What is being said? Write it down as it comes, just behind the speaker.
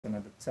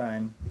At the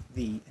time with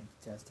the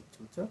enthusiastic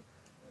tutor,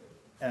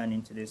 and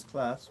in today's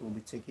class class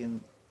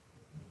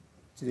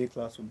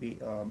will be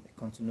a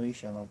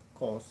continuation of the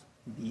course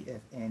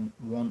BFN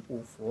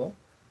 104,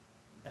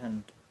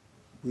 and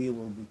we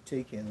will be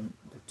taking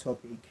the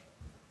topic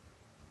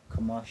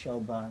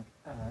commercial bank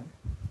and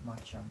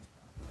merchant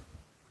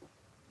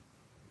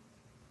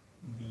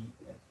bank.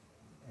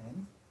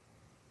 BFN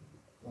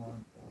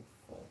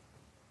 104.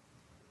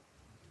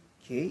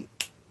 Okay,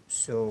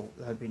 so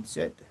that being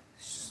said,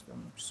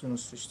 I'm just going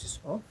to switch this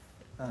off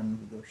and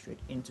we go straight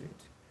into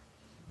it.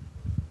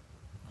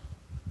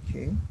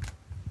 Okay,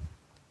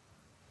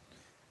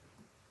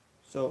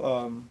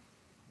 so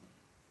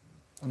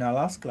in our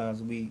last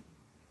class we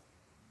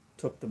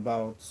talked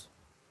about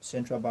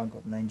Central Bank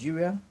of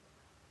Nigeria.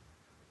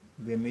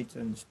 We were made to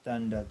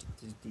understand that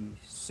it is the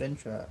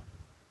central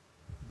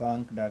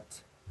bank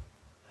that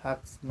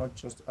acts not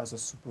just as a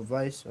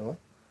supervisor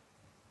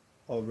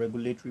or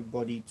regulatory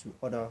body to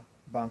other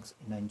banks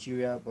in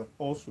Nigeria, but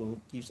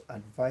also gives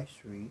advice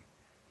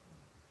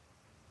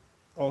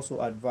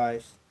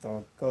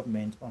the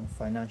government on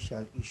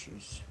financial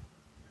issues.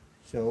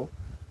 So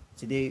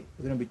today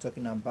we're going to be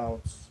talking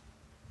about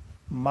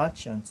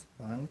merchant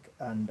bank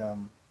and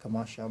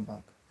commercial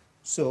bank.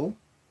 So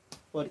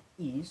what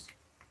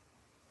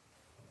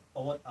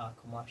are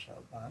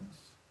commercial banks?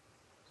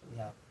 So we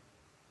have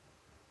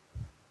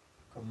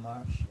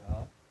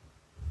commercial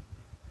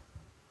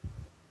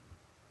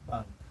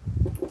bank.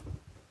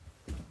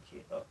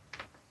 Okay.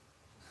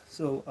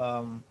 So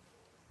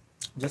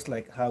just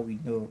like how we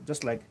do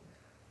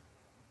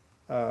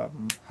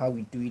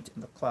it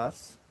in the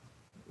class,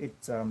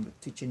 the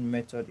teaching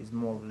method is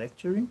more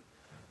lecturing,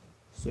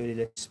 so it is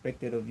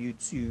expected of you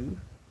to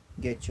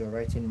get your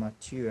writing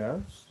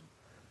materials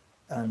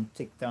and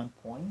take down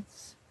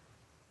points,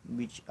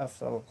 which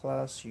after our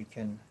class you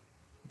can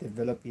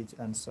develop it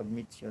and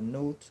submit your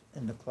note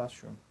in the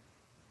classroom.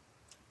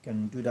 You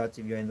can do that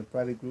if you're in the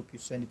private group. You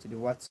send it to the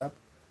WhatsApp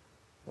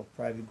or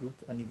private group,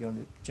 and if you're on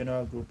the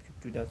general group, you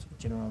do that to the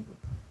general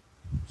group.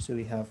 So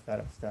we have that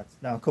as that.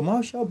 Now,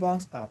 commercial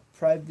banks are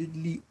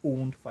privately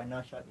owned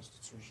financial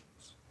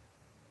institutions.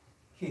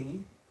 Okay,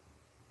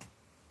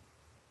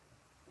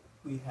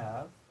 we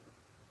have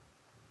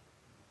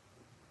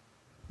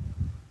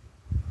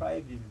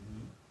privately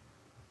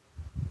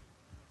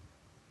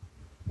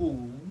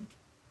owned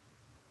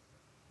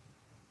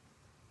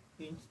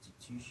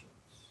institutions.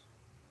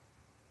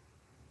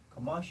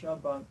 Commercial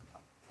bank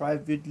are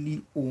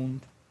privately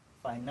owned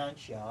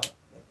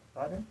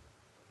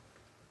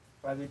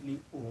privately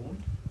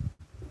owned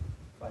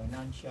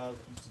financial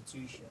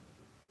institution.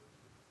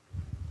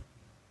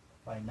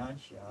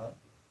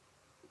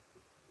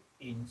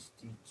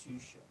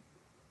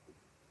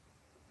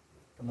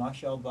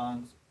 Commercial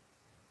banks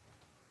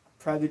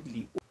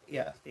privately.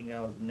 Yeah, I think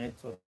that was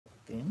network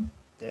thing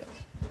there.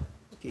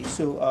 Okay,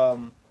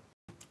 so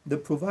they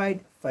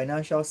provide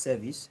financial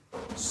service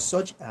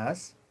such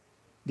as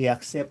they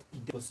accept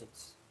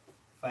deposits.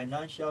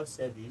 Financial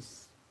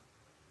service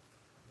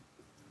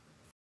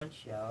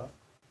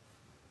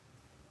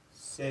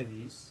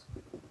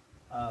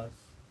as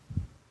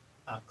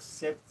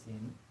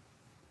accepting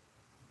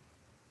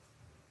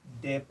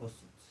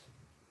deposits.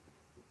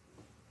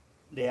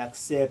 They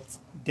accept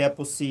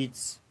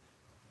deposits.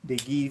 They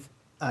give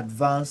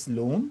advance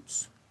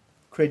loans,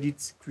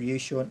 credit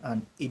creation,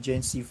 and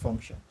agency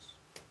functions.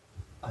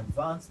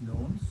 Advance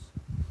loans,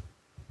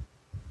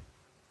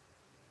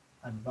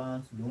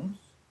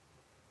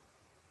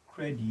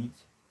 credit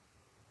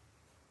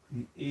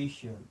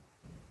creation,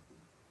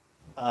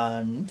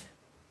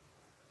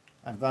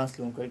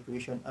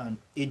 and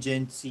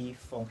agency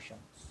functions.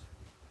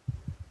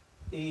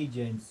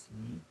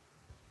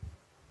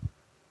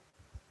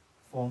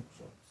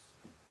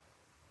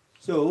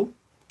 So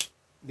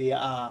they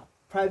are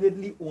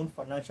privately owned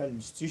financial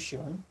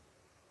institution.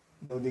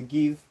 They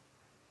give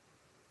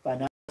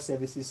financial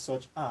services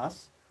such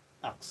as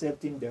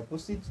accepting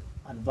deposits,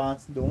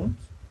 advance loans,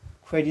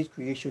 credit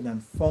creation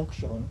and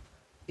function,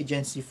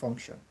 agency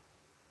function.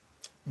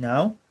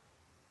 Now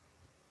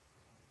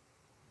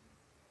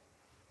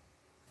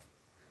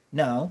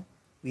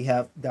we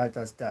have that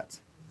as that.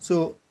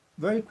 So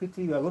very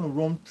quickly we are going to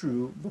run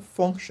through the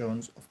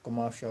functions of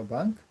commercial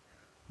bank.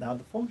 Now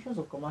the functions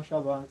of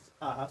commercial banks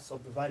are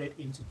subdivided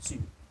into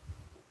two.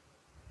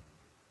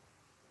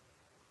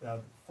 We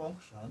have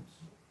functions.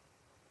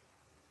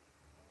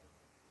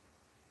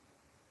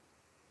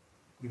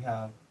 We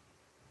have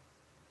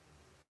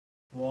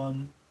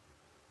one,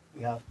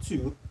 we have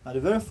two. Now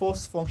the very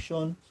first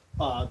functions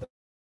are the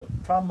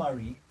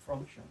primary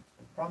functions.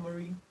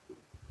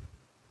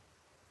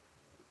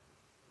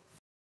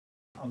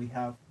 And we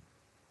have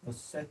the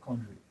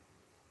secondary.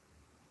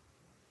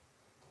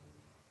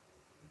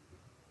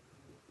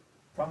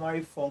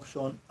 Primary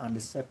function and the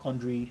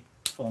secondary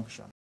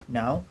function.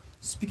 Now,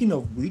 speaking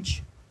of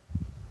which,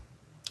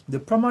 the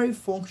primary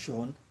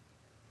function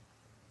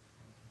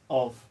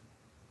of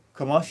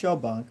commercial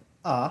bank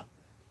are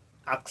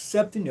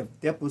accepting of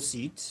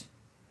deposits.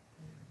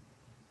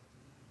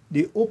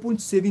 They open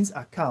savings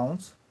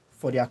accounts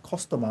for their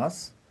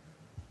customers.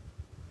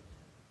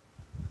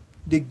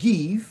 They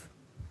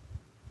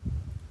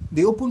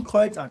open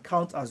current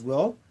account as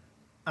well,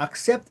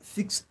 accept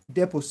fixed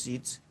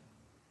deposits,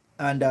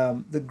 and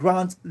the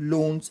grant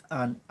loans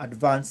and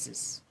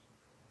advances.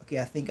 Okay,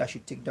 I think I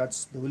should take that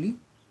slowly.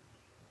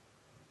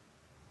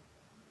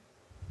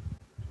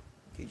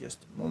 Okay,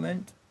 just a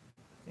moment.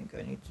 I think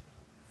I need to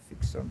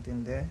fix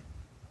something there.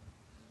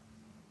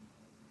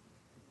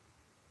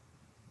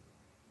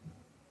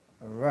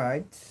 All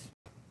right.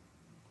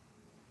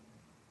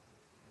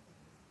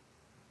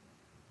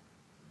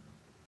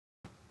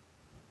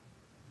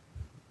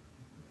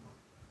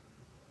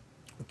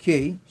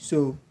 Okay,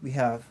 so we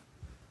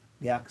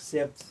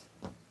accept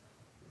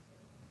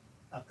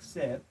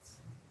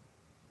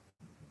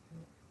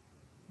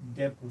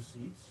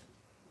deposits.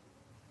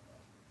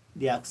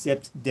 They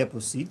accept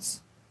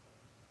deposits.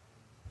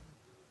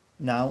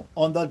 Now,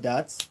 under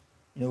that,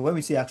 when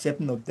we say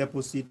accepting of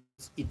deposits,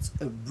 it's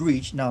a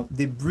breach. Now,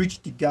 they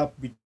breach the gap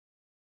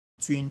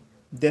between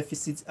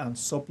deficit and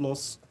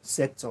surplus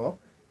sector,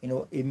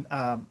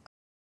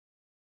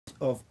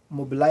 of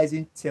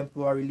mobilizing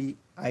temporarily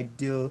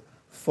idle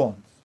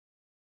funds.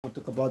 We'll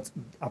talk about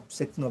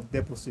accepting of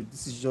deposit.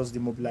 This is just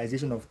the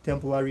mobilization of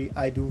temporary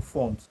idle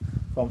funds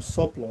from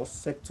surplus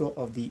sector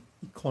of the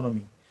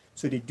economy.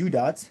 So they do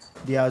that.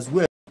 They as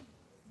well,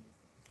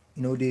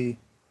 they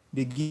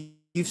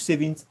give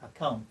savings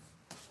accounts.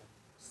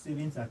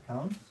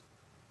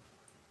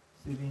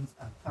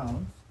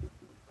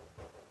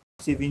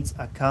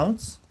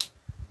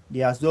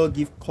 They as well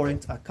give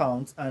current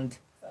accounts, and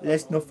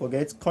let's not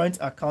forget, current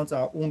accounts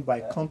are owned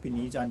by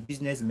companies and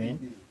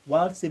businessmen,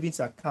 while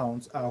savings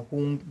accounts are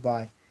owned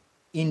by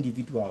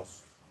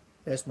individuals.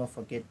 Let's not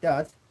forget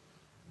that.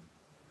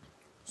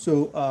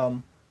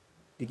 So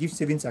they give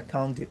savings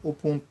account, they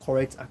open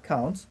current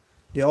accounts.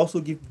 They also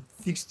give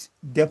fixed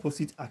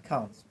deposit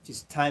accounts, which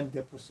is time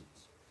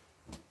deposits.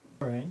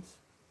 Current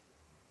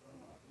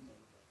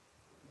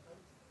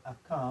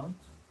account,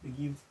 they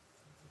give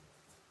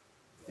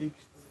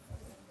fixed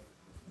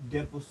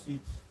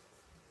deposit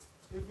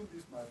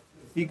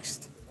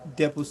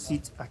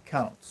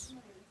accounts.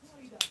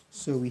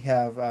 So we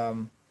have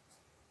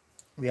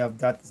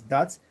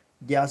that.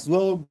 They as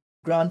well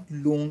grant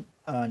loan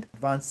and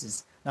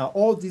advances. Now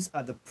all these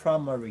are the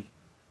primary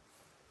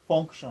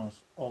functions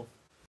of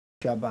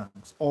commercial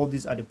banks. All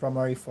these are the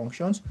primary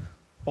functions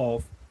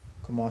of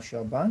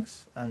commercial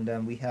banks, and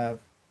then we have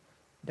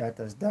that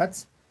as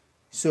that.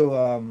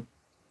 So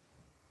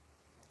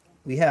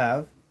we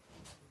have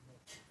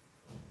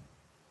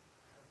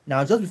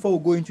now, just before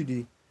we go into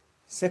the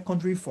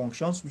secondary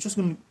functions, we're just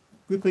going to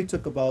quickly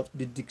talk about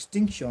the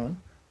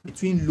distinction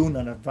between loan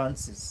and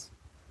advances.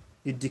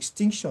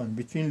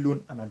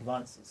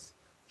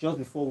 Just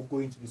before we go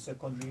into the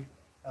secondary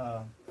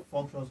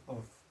functions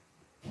of,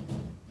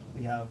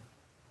 we have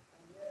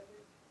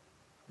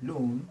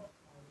loan,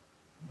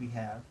 we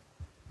have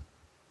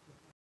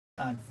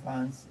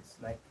advances.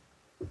 Like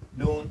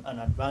loan and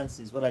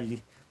advances, what are the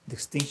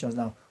distinctions?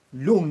 Now,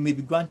 loan may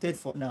be granted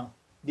for, now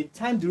the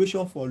time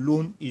duration for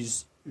loan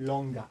is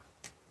longer.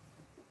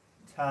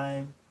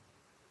 Time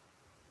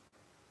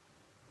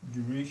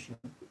duration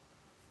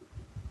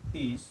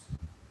is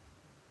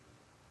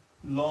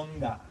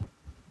longer.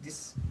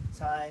 This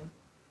time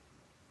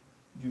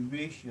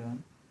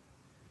duration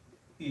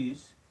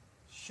is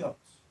short.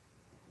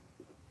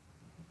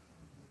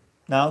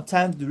 Now,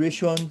 time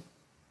duration is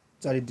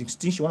the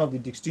distinction, one of the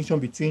distinction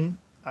between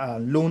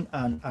loan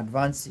and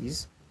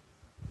advances.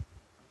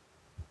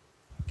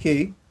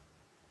 Okay.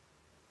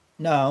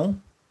 Now,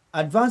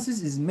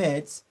 advances is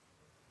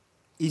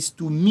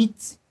to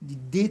meet the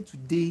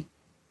day-to-day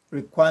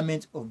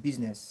requirement of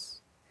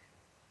business.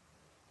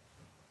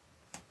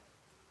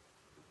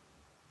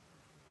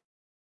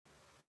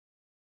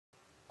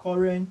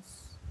 Current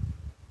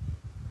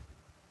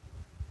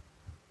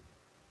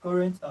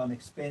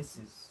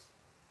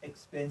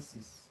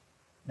expenses.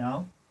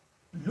 Now,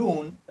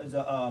 loan is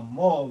a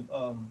more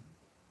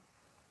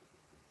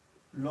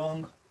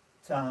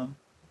long-term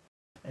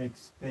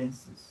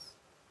expenses.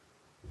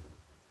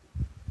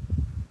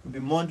 Could be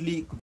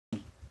monthly.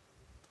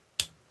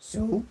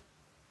 So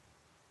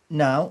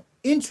now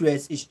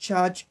interest is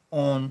charged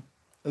on,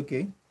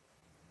 okay.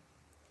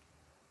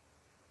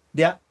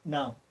 There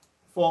now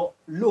for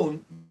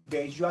loan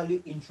there is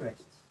usually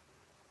interest.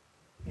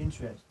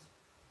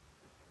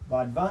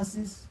 But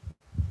advances,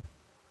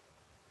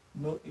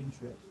 no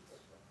interest.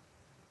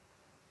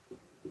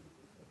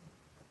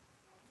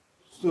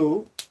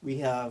 So we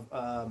have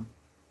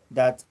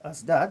that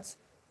as that.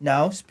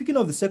 Now, speaking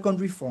of the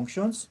secondary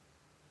functions,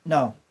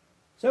 now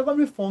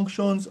secondary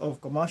functions of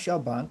commercial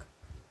bank,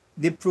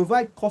 they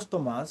provide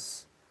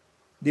customers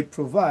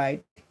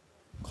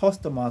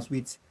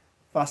with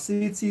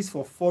facilities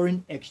for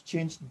foreign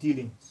exchange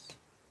dealings.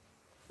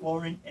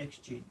 Foreign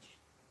exchange.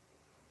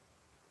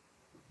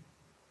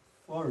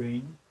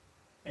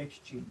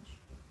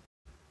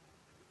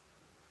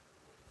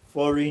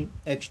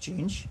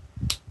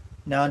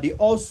 Now they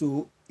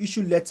also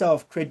issue letter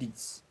of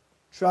credits,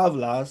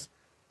 travelers,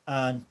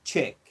 and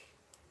check.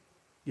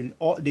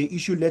 They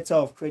issue letter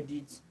of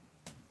credit,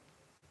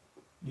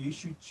 they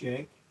issue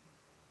check,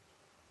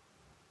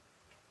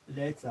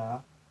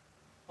 letter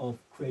of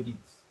credit.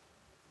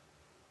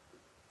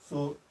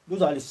 So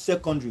those are the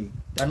secondary.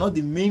 They're not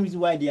the main reason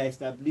why they are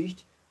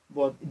established,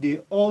 but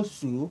they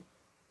also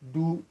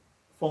do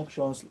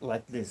functions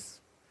like this.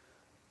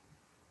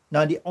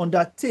 Now they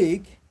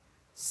undertake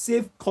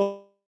safe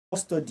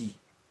custody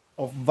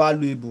of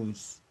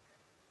valuables,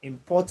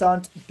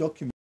 important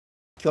documents,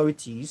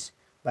 securities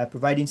by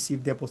providing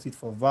safe deposit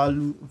for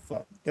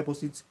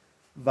deposit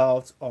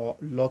vaults or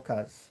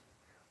lockers.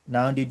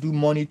 Now they do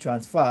money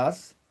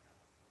transfers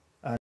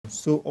and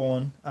so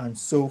on and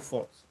so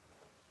forth.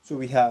 So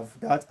we have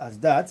that as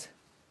that.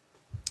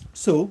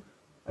 So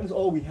that is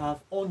all we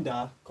have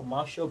under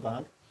commercial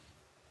bank.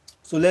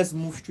 So let's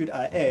move straight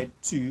ahead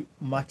to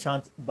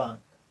merchant bank.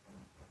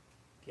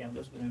 Okay, I'm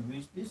just going to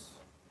erase this.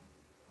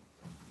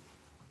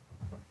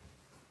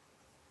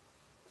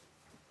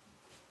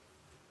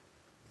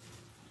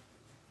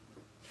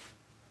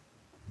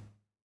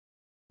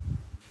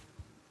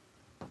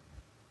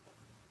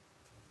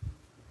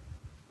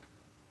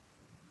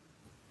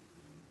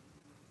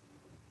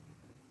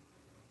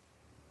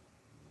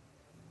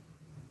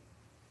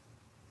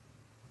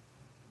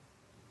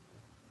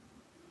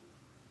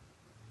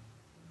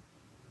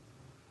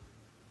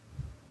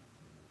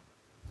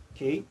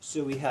 Okay,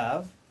 so we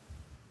have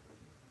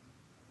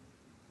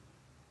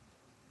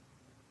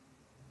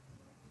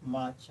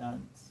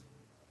merchant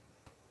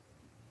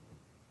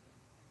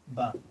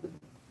bank.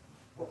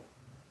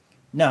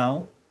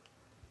 Now,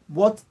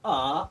 what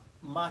are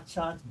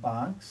merchant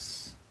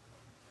banks?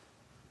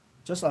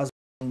 Just as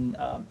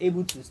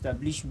able to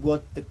establish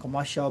what the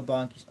commercial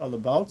bank is all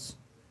about.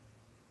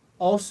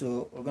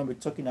 Also, we're going to be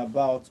talking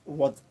about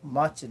what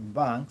merchant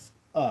banks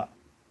are.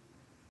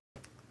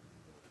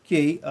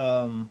 Okay,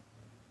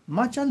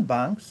 merchant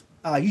banks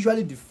are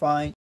usually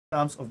defined in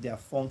terms of their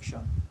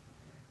function.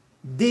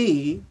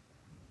 They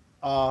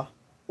are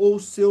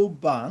wholesale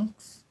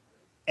banks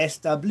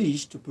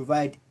established to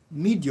provide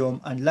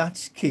medium and large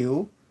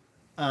scale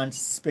and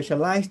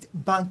specialized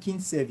banking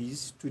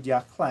service to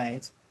their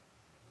clients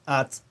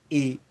at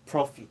a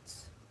profit.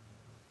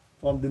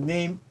 From the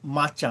name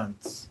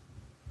merchants.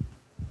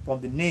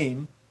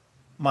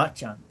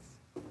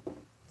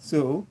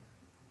 So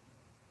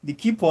the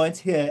key points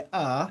here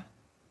are: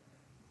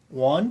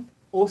 one,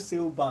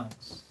 wholesale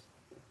banks.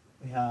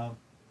 We have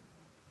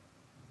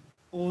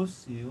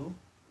wholesale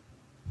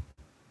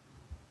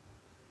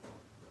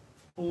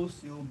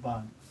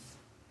banks.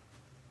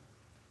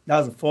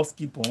 That's the first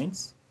key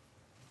point.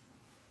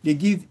 They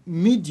give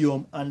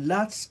medium and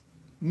large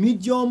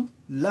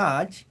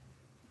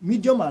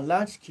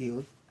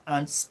scale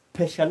and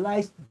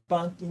specialized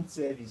banking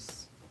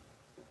service.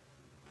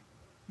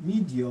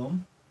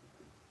 Medium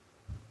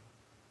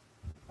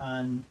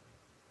and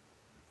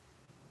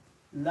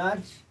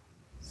large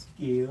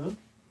scale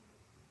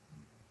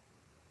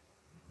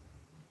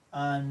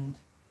and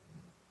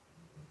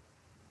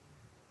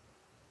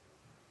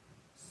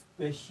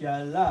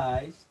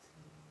specialized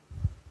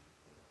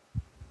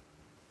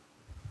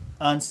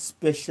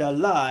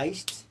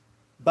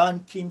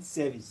banking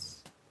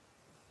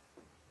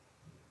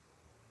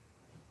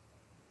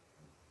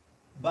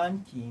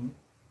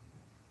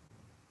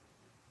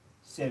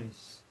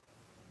service.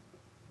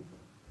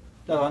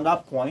 That's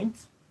another point.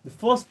 The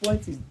first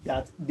point is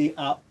that they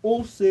are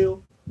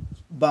wholesale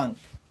bank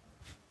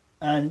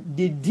and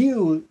they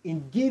deal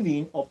in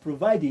giving or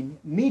providing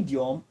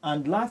medium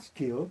and large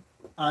scale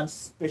and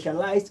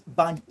specialized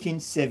banking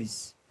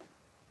service.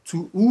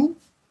 To who?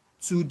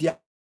 To their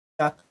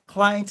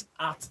clients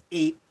at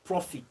a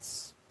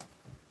profit.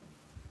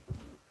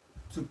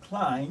 To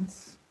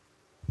clients.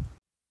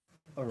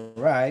 All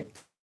right.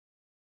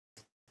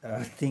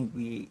 I think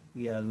we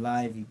are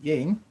live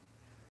again.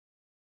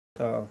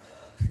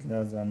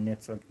 That's a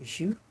network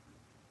issue.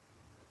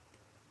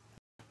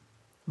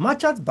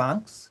 Merchant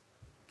banks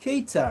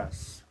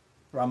caters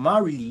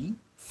primarily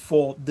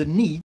for the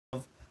needs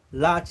of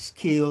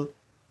large-scale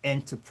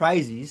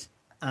enterprises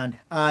and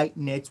high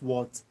net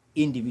worth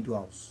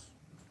individuals.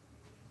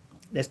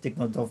 Let's take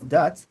note of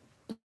that.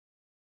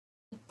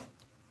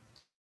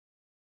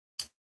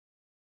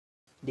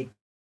 They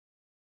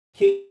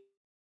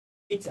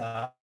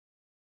cater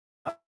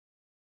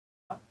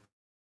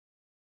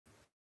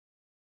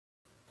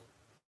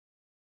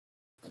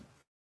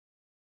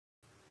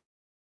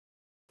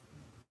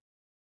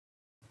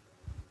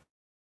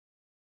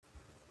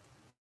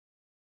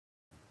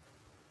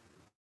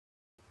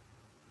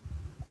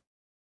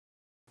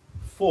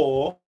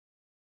for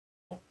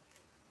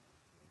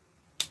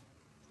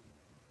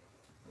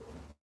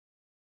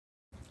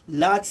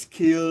large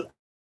scale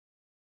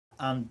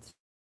and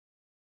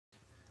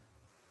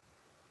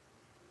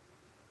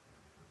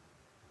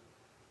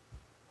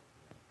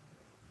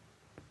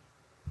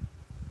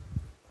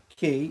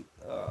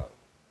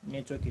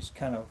network is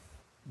kind of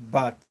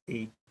bad.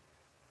 I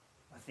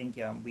think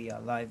we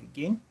are live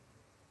again.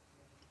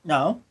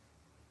 Now,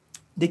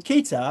 they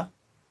cater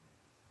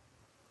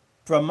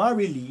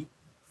primarily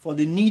for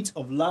the needs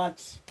of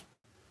large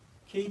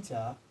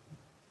cater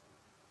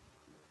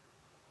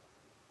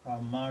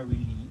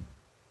primarily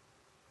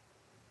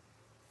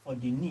for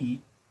the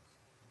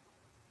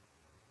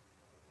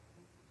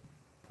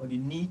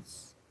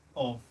needs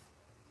of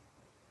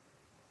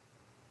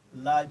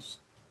large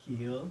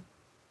scale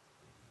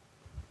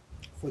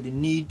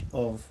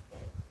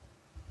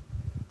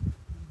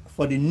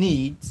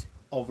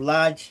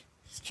large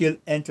scale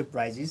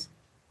enterprises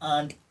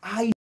and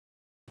high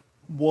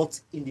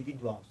worth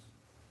individuals.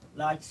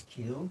 Large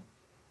scale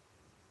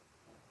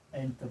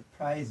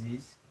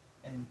enterprises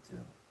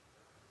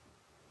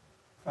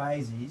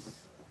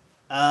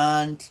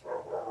and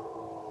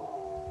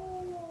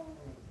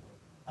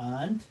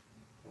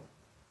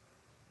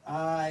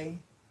high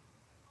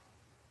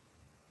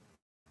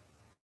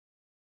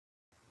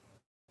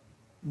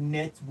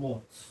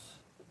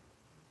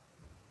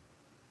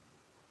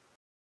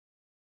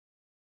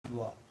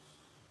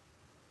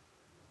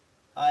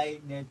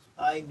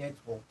net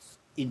worth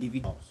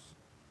individuals.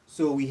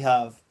 So we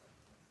have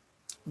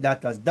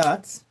that as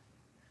that,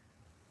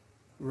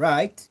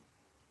 right?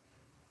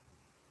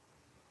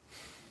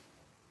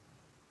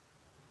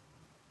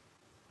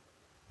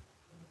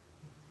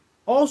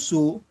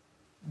 Also,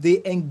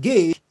 they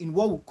engage in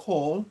what we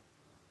call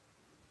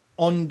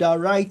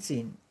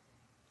underwriting,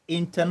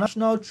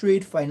 international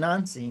trade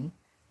financing,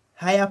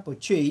 hire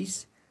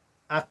purchase,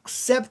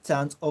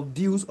 acceptance of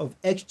bills of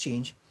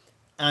exchange,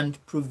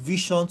 and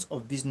provisions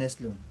of business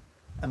loan.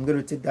 I'm going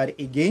to take that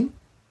again.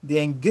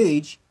 They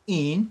engage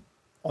in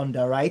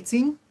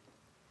underwriting,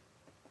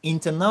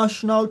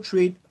 international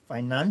trade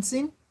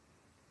financing,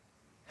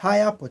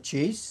 hire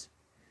purchase,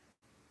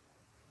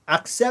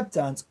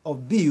 acceptance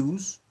of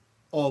bills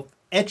of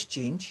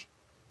exchange,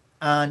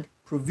 and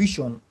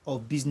provision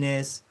of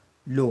business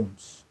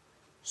loans.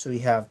 So we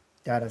have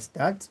that as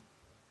that.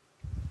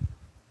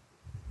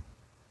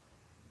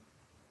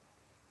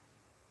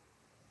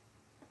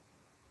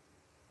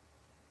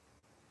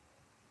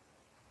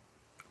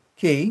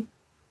 Okay.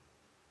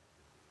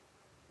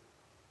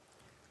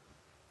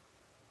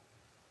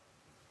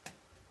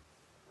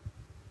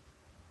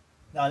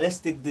 Now let's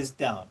take this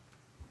down.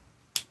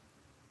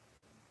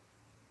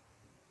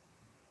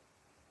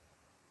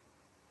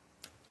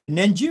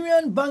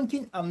 Nigerian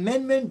Banking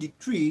Amendment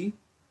Decree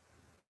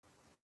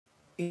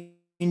in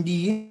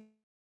the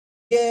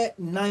year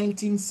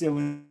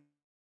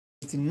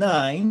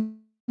 1979,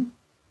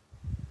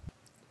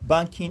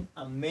 Banking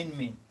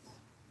Amendment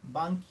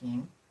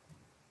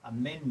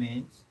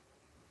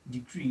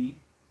Decree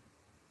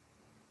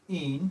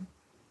in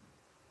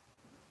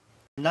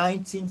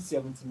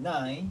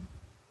 1979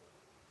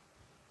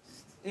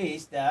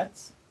 is that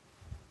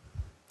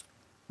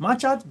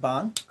merchant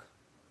bank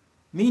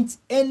means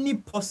any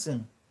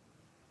person.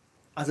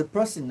 As a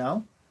person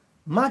now,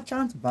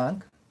 merchant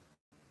bank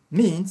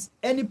means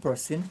any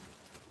person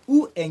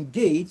who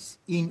engages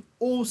in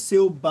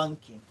wholesale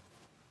banking.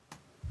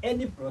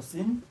 Any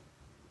person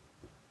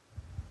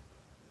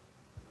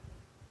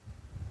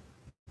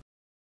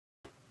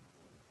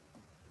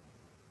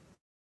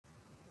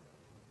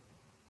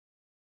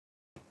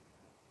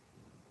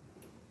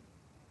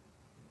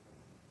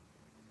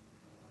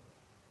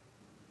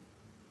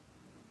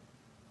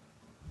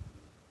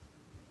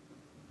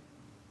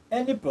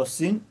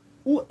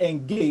who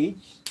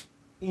engages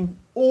in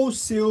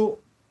wholesale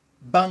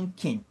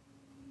banking.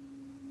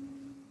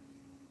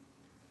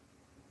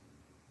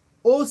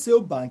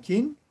 Wholesale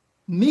banking,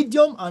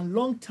 medium and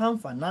long-term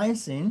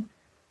financing,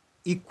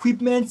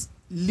 equipment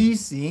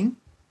leasing,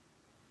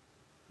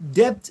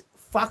 debt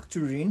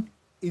factoring,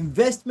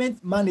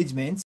 investment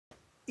management,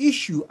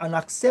 issue and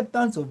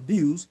acceptance of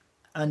bills,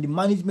 and the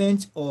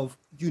management of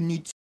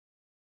units.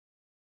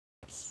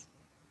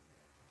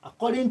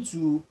 According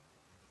to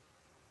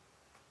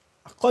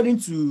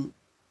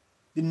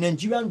the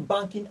Nigerian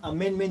Banking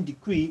Amendment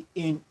Decree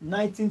in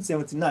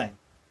 1979,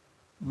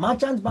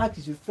 merchant bank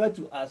is referred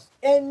to as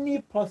any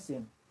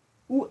person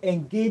who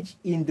engage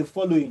in the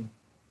following.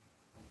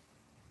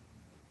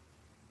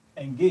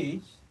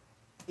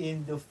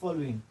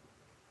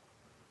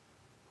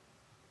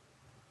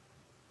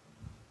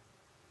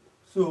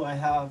 So I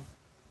have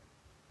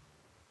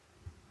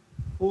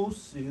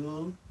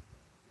wholesale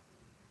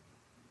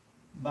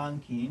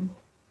banking,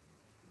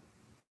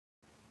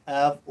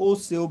 I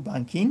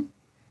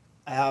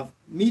have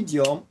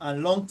medium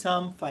and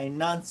long-term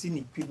financing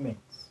equipment.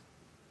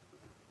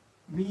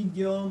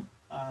 Medium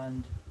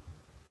and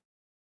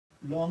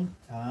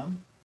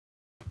long-term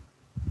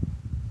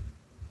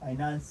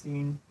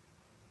financing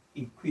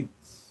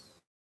equipped.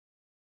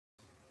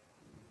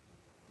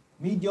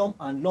 Medium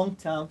and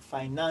long-term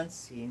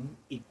financing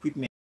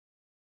equipment.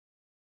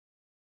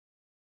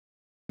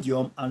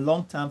 Medium and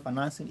long-term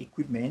financing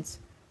equipment.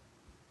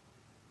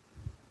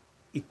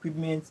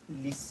 Equipment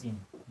leasing.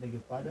 Beg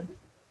your pardon.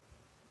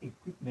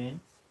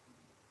 Equipment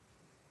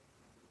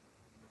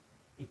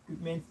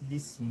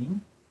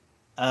leasing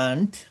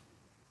and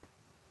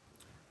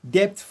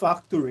debt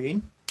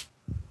factoring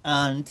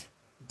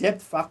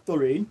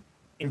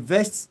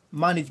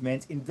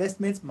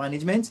investment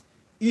management,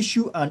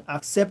 issue and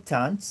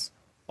acceptance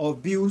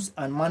of bills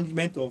and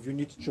management of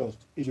unit trust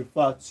is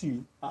referred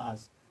to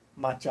as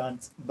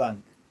merchant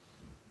bank.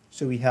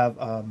 So we have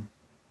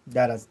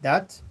that as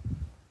that.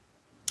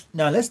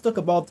 Now let's talk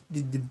about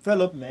the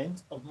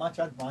development of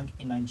merchant bank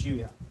in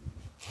Nigeria.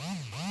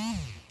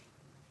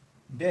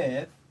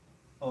 Death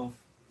of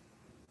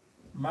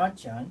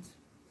merchant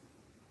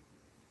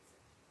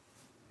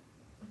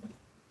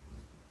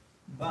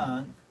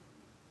bank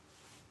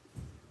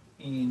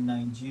in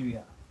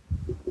Nigeria.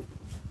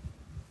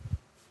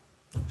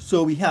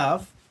 So we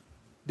have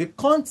the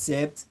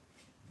concept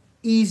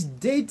is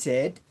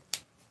dated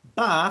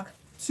back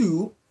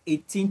to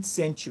 18th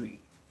century.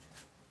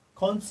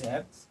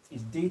 Concept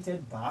is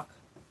dated back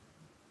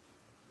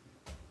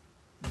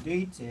to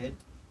 18th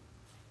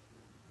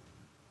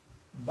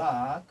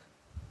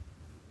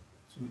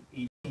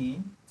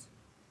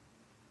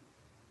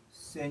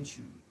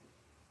century.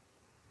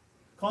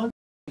 Concept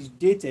is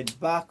dated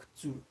back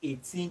to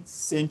 18th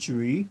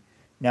century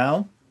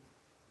now,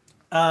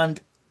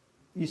 and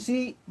you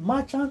see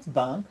merchant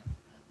bank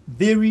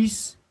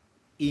varies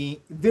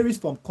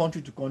from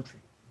country to country.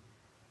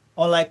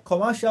 Unlike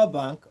commercial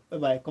bank,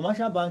 whereby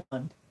commercial bank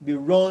be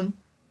run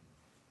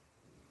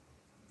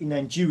in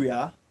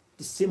Nigeria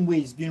the same way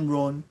it's being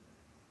run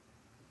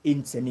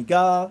in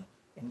Senegal,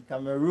 in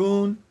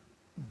Cameroon,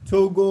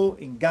 Togo,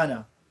 in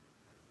Ghana.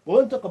 But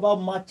when we talk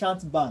about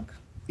merchant bank,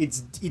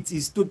 it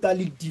is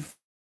totally different.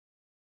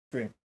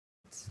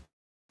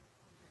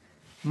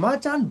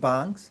 Merchant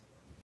banks,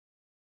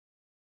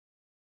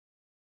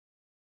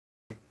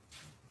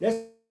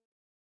 let's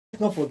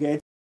not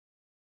forget,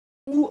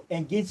 who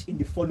engage in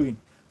the following.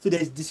 So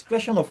there is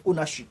discretion of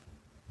ownership.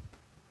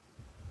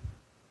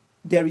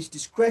 There is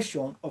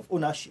discretion of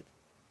ownership.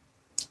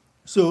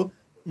 So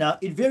now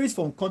it varies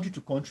from country to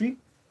country.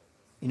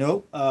 You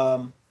know,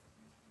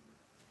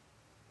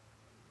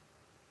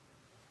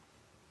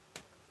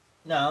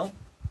 now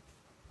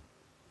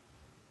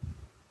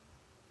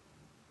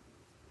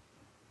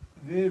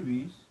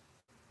varies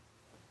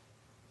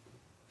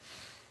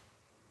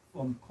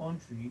from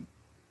country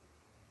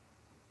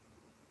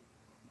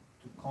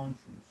to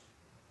countries.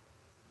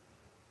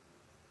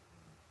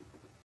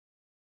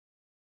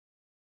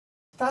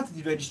 Start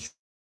the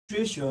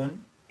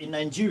registration in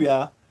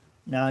Nigeria.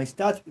 Now it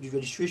starts with the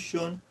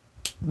registration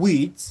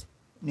with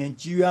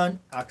Nigerian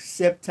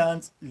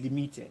Acceptance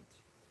Limited,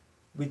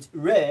 with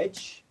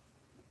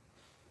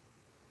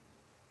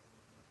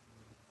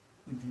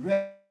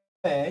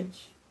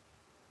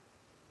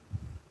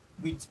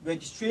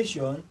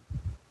registration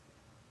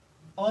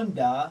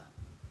under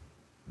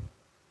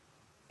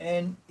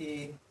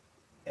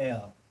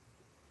NAL,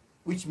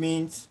 which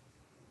means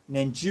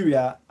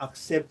Nigeria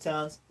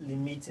Acceptance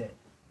Limited.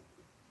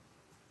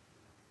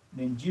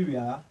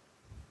 Nigeria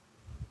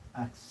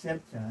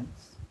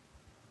Acceptance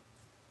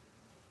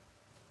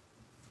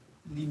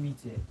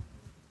Limited.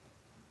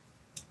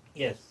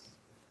 Yes.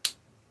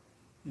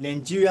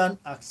 Nigerian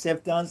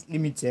Acceptance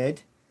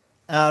Limited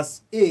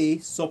as a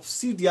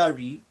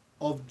subsidiary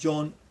of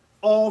John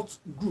Alt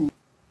Group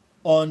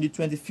on the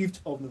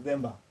 25th of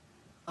November.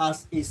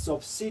 As a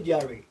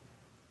subsidiary.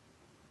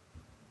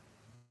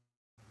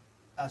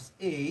 As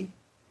a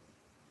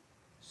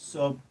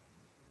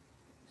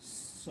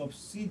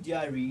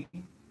subsidiary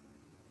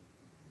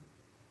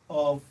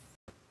of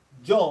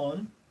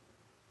John.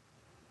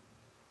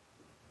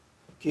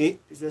 Okay,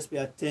 let's pay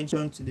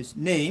attention to this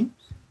name.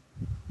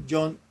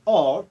 John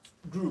Alt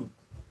Group.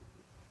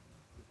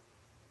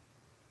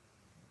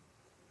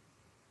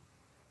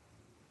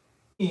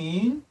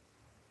 On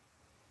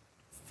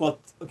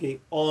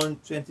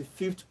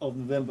 25th of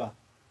November.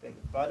 Beg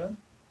your pardon.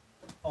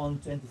 On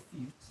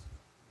 25th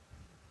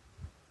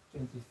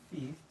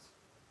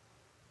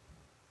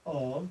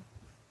of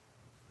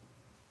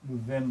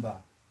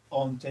November.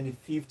 On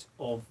 25th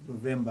of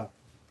November.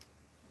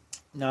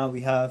 Now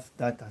we have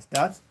that as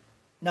that.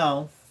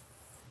 Now,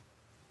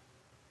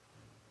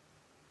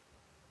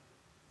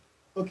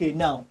 okay,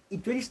 now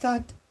it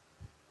registered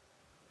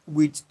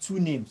with two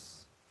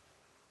names.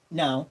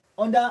 Now,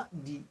 under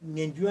the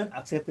Nigerian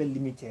Accepted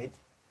Limited,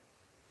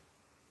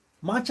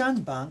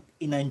 Merchant Bank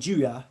in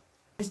Nigeria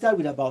registered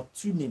with about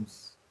two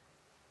names.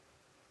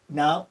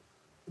 Now,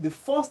 the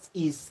first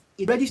is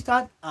it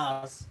registered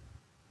as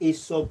a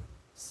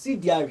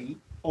subsidiary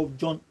of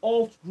John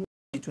Alt Group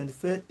on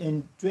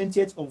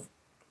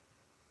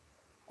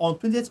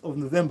 20th of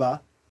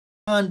November,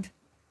 and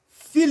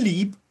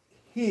Philip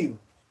Hill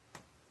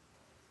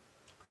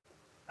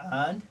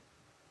and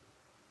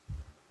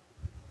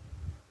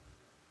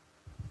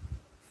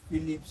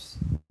Phillips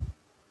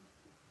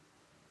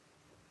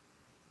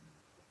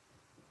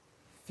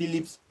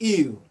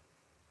Hill.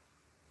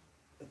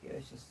 Okay,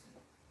 let's just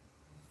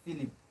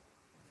Philip.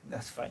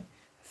 That's fine.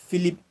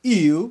 Philip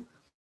Hill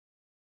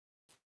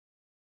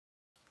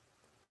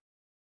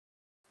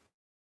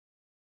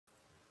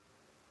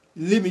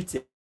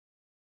Limited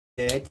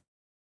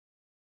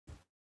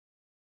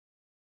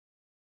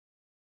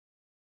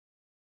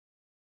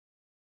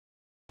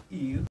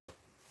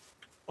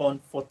on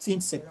 14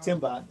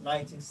 September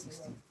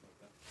 1960.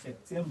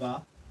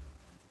 September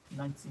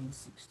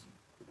 1960.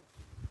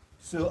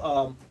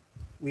 So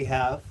we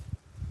have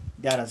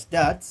that as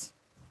that.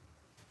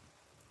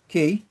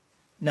 Okay.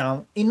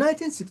 Now in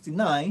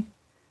 1969,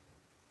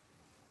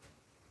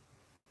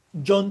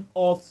 John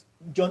Oates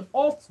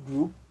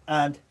Group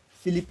and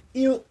Philip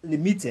Hill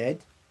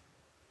Limited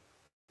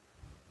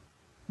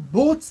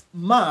both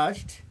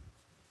merged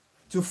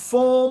to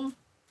form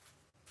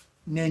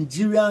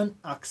Nigerian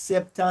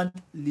Acceptance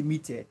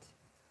Limited,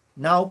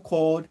 now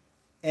called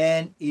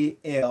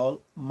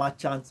NAL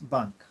Merchant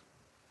Bank.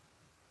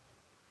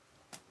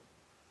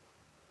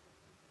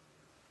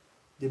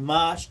 They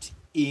merged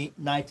in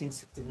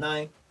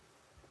 1969.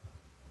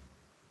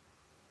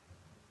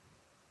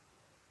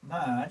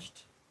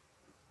 Merged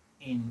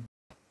in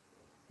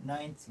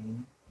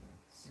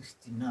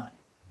 1969.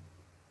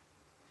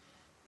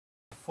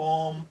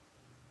 Form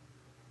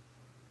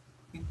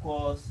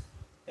equals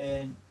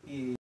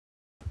NA.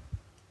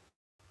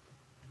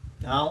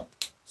 Now,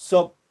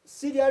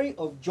 subsidiary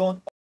of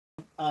John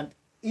and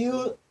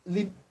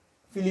Philip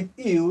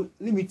Hill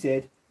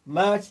Limited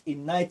merged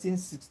in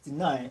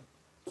 1969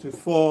 to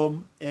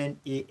form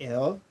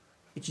NAL,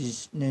 which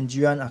is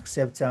Nigerian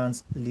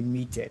Acceptance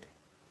Limited.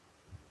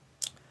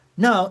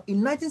 Now,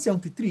 in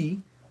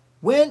 1973,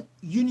 when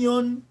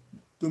Union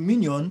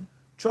Dominion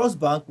Trust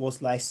Bank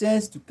was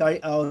licensed to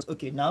carry out,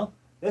 okay, now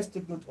let's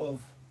take note of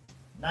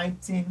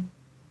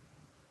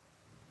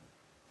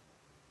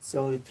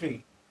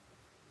 1973.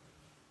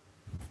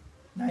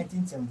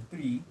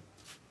 1973,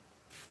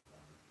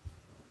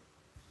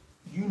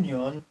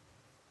 Union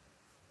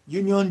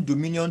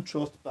Dominion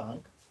Trust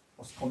Bank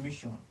was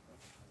commissioned.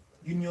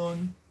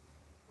 Union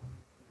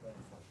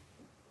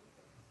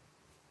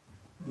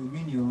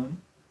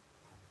Dominion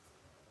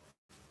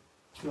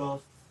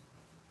Trust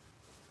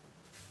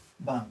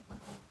Bank.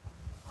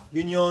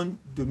 Union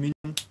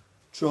Dominion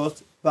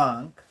Trust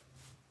Bank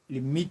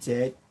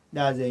Limited,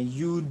 that's a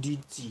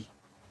UDT.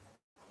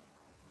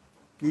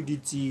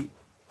 UDT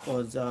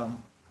was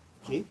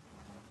okay,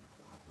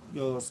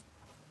 was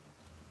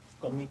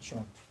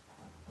commissioned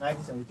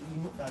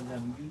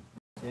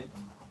 1973.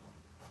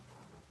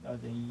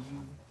 That's a UDT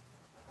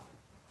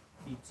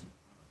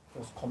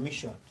was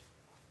commissioned.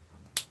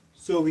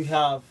 So we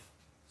have,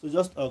 so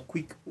just a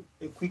quick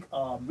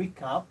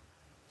recap.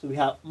 So we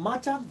have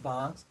merchant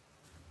banks,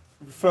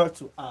 referred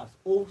to as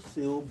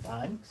wholesale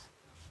banks,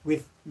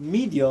 with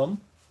medium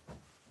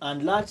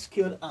and large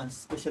scale and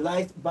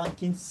specialized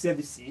banking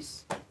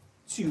services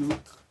to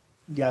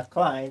their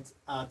clients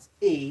at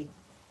a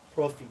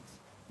profit.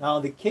 Now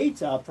they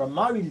cater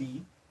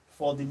primarily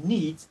for the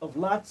needs of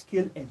large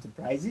scale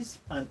enterprises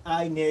and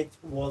high net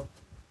worth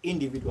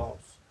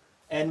individuals.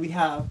 And we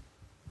have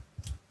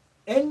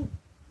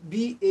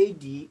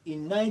NBAD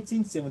in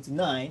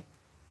 1979.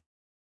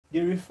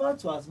 They refer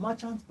to as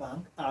merchant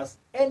bank as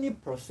any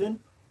person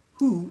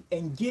who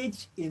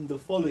engage in the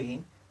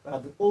following: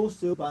 the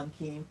wholesale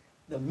banking,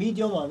 the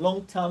medium and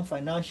long-term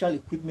financial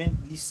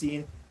equipment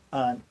leasing,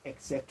 and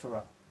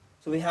etc.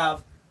 So we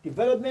have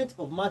development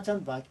of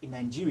merchant bank in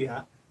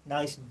Nigeria.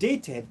 Now it's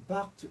dated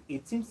back to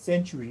 18th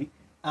century,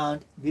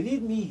 and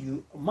believe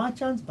me,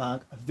 merchant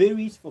bank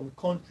varies from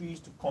countries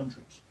to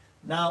countries.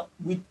 Now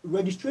with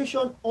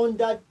registration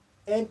under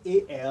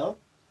NAL,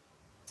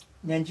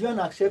 Nigerian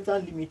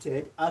Acceptance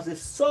Limited, as a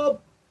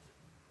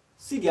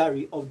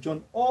subsidiary of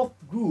John Oates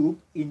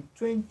Group in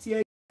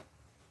 25th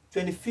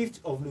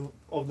of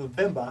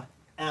November,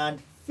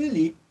 and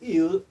Philip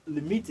Hill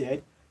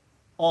Limited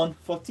on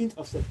 14th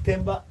of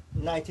September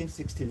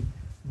 1960.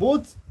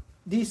 Both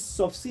these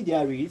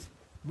subsidiaries,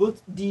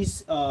 both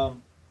these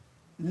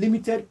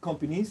limited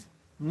companies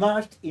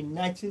merged in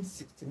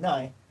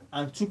 1969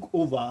 and took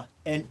over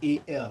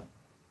NAL.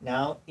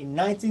 Now in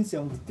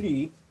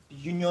 1973, the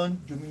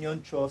Union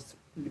Dominion Trust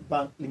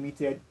Bank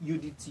Limited,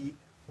 UDT,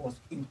 was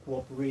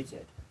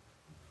incorporated.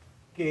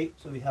 Okay,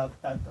 so we have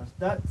that as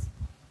that.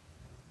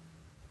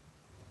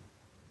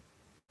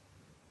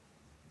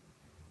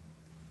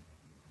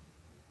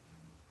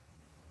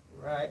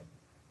 Right.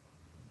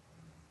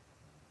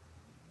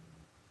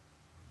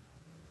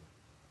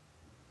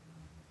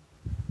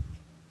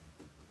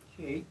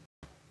 Okay.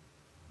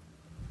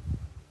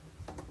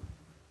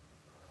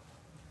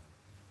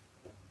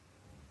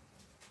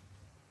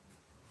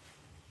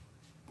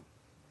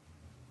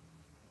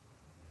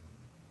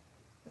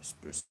 Let's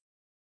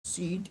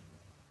proceed.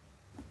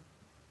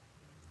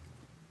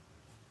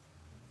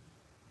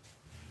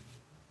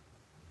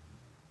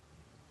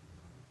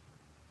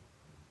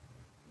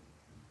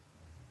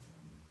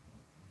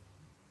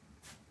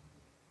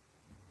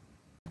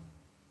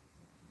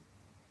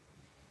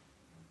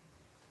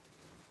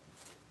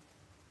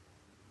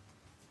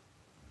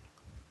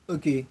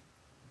 Okay,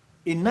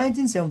 in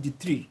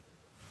 1973,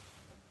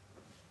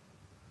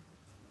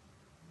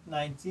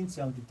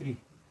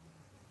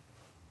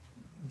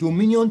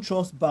 Dominion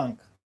Trust Bank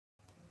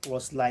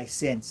was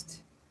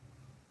licensed.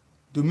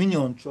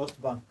 Dominion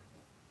Trust Bank,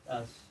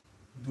 as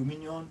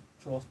Dominion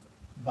Trust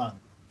Bank.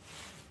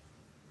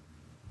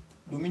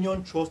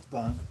 Dominion Trust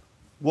Bank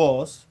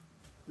was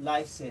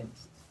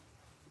licensed.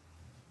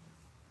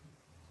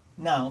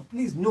 Now,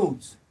 please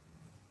note,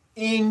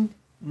 in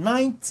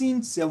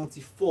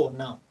 1974,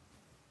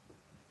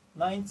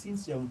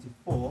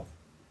 1974,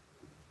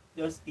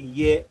 just a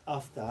year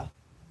after,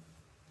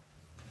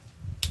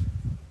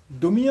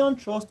 Dominion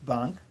Trust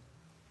Bank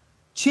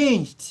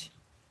changed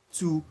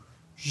to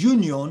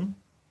Union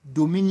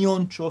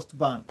Dominion Trust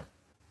Bank.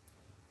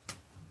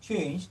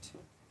 Changed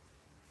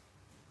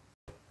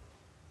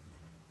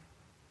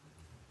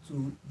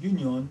to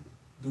Union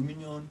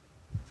Dominion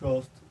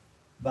Trust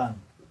Bank.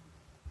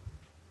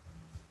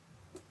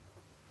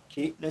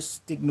 Okay, let's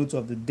take note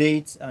of the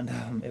dates and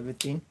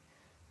everything.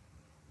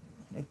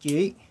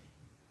 Okay,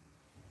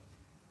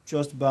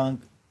 Trust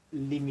Bank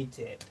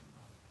Limited.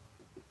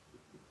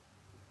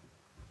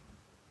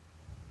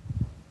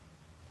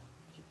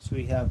 So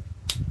we have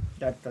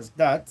that as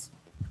that.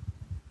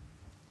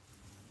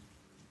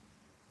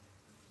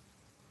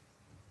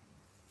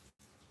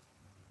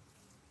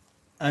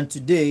 And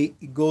today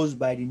it goes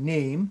by the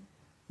name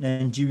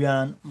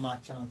Nigerian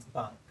Merchant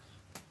Bank.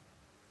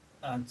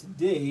 And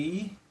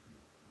today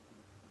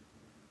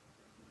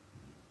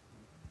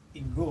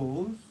it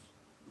goes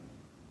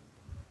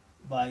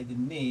by the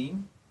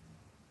name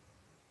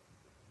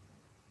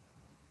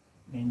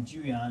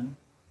Nigerian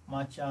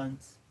Merchant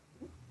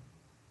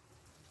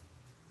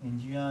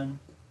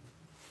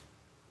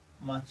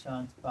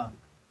Bank,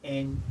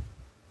 NMB.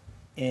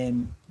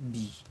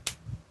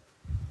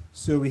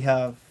 So we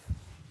have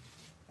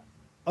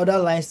other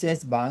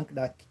licensed bank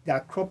that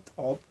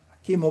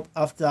came up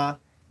after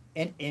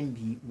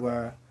NMB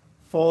were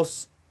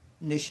First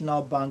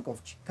National Bank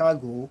of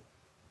Chicago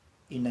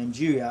in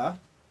Nigeria,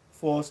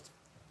 First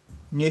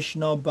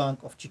National Bank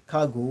of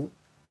Chicago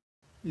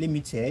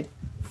Limited,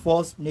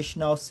 First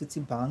National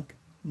City Bank,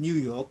 New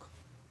York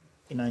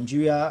in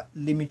Nigeria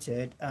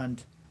Limited,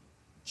 and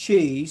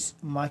Chase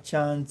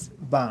Merchant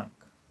Bank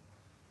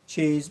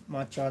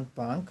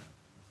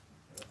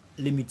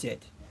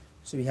Limited.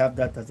 So we have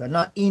that as that.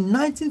 Now, in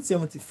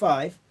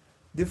 1975,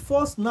 the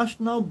First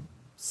National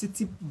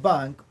City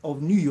Bank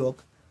of New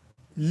York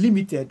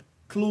Limited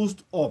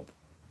closed up.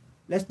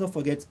 Let's not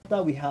forget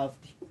that we have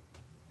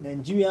the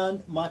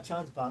Nigerian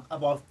Merchant Bank.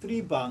 About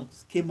 3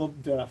 banks came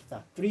up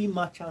thereafter. 3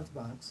 merchant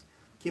banks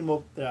came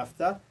up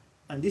thereafter,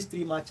 and these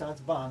 3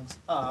 merchant banks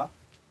are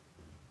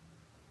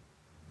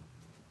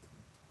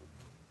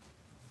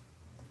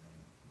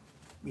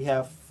we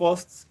have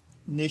First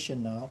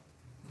National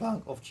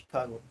Bank of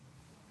Chicago.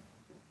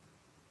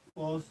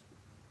 First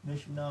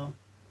National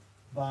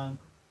Bank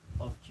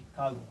of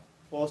Chicago.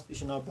 First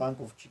National Bank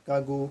of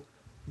Chicago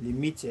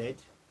Limited.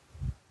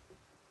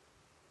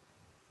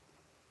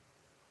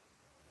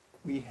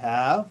 We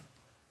have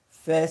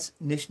First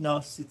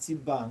National City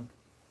Bank,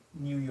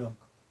 New York.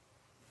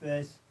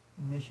 First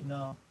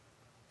National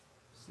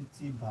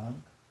City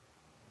Bank,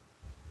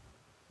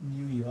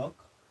 New York.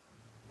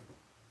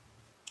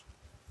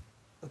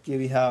 Okay,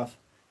 we have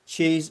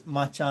Chase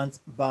Merchant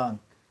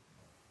Bank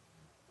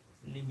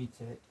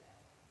Limited.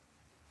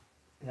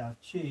 We have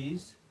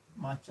Chase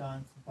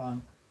Merchant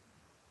Bank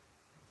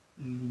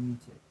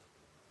Limited.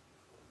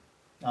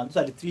 Now, these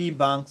are the 3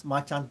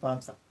 merchant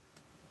banks that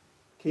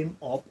came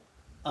up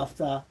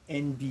after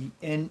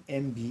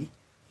NMB.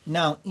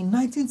 Now, in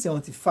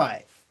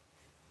 1975,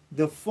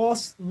 the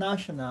First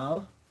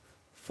National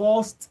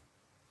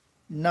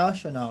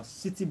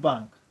City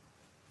Bank,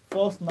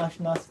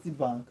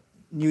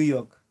 New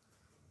York.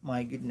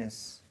 My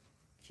goodness.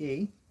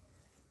 Okay.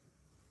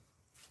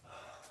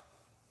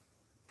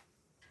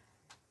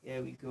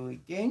 Here we go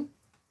again.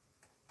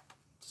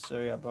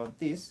 Sorry about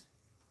this.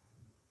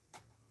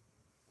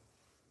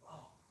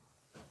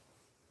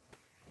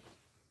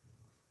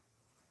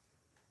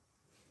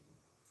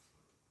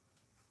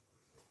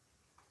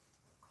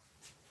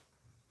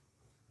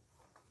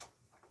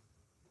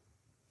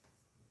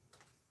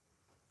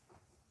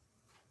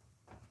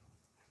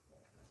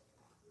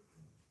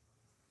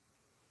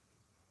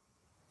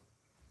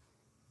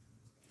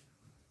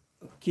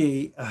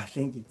 Okay, I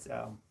think it's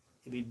a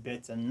bit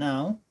better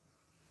now.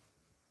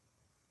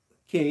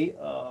 Okay,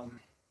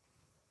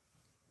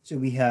 so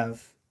we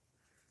have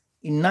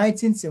in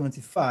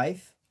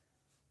 1975,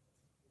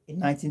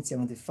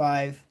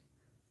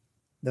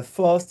 the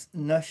First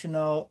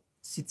National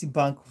City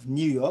Bank of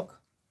New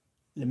York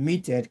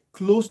Limited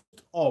closed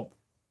up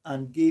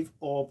and gave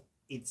up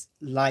its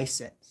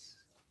license.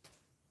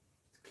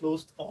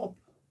 Closed up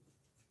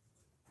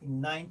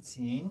in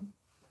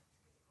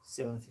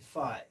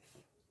 1975.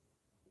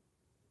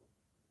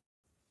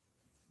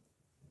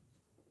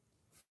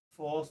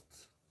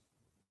 First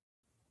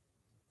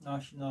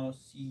National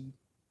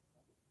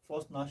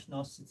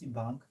City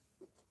Bank,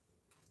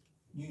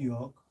 New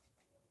York,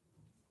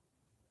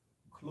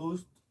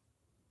 closed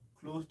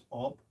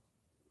up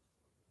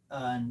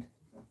and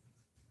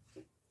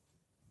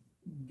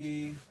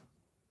gave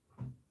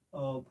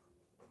up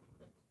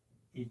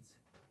its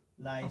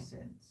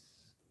license.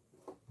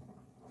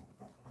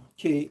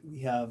 Okay, we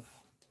have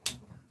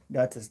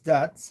that as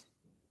that.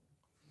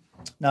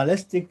 Now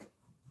let's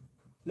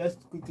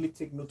quickly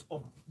take note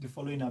of the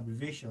following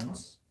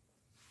abbreviations.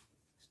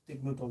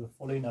 take note of the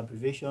following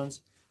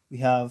abbreviations. We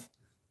have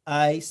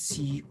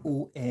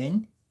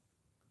ICON,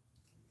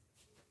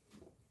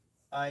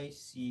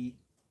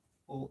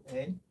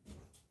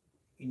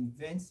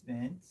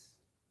 Investment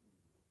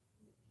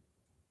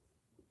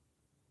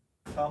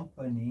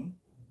Company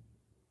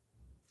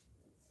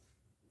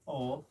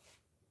of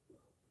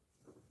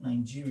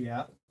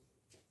Nigeria.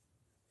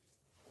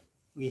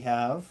 We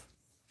have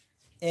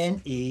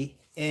NAMBL,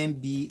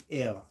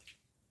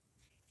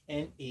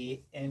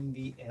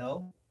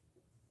 NAMBL,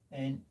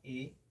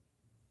 NAMBL.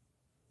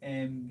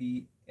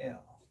 We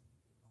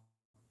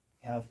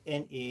have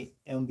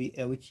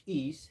NAMBL, which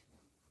is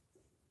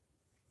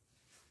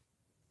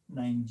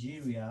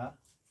Nigeria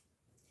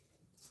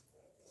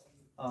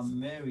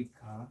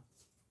America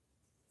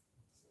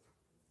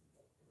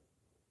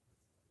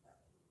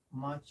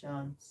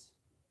Merchants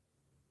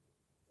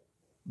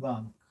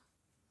Bank.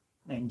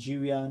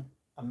 Nigerian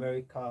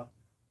America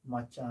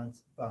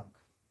Merchants Bank,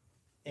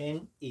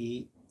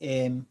 NAMBL.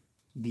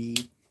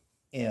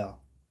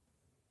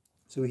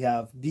 So we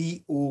have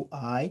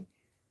BOI,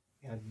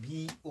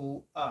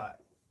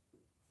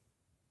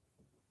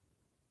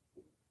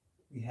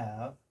 we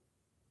have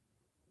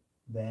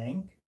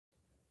Bank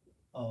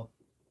of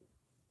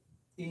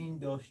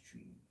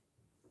Industry,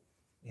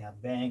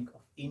 Bank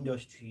of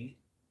Industry,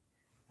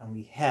 and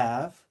we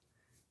have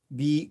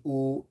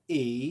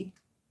BOA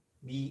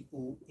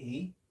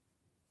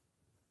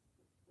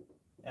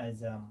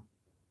as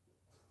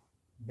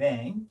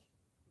Bank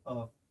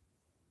of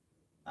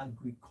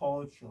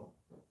Agriculture,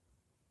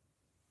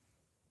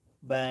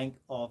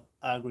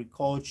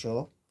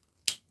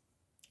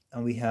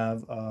 and we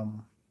have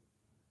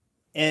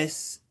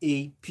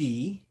SAP,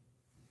 we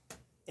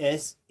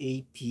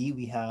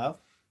have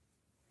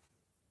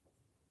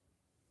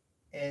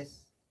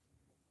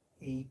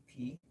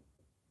SAP,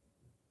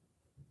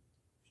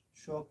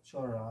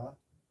 Structural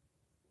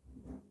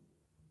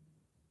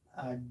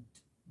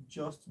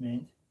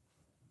Adjustment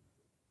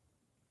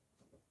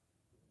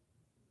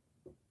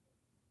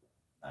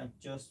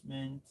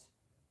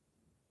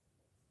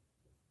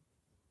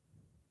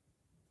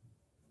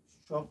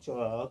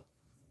Structural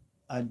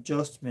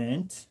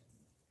Adjustment.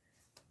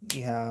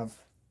 We have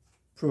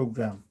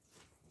program.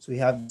 So we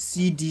have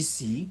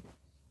CDC.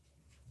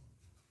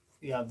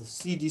 We have the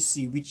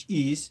CDC, which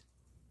is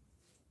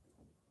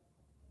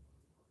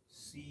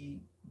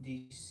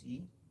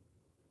CDC,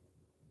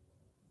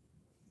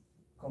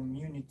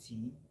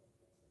 Community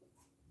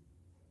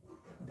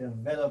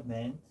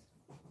Development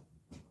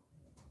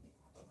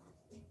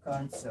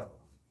Council,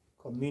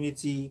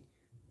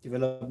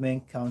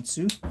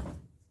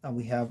 and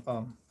we have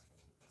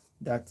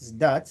that is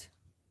that.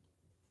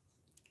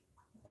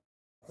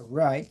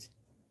 Right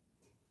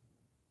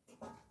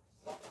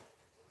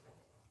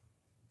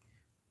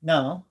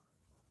now,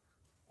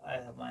 I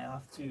might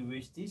have to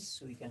erase this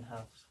so we can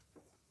have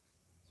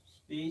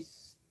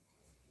space.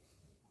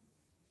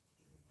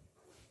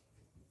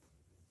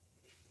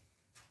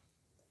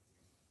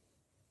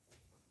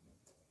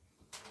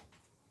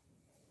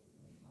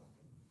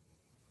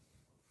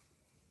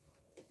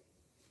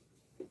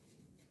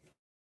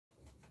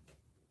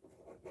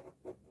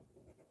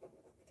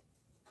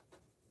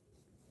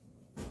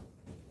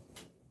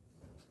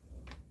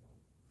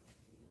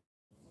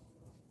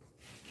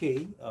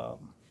 Okay,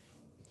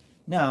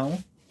 now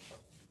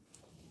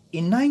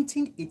in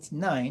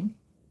 1989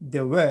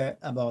 there were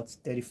about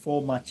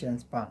 34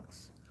 merchant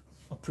banks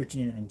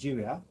operating in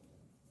Nigeria.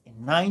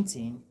 In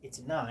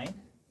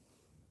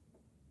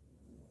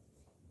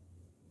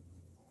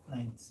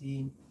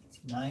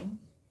 1989,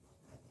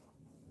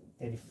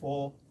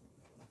 34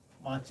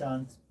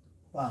 merchant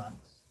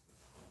banks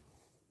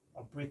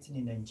operating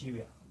in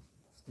Nigeria.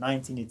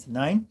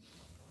 1989,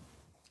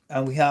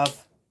 and we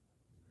have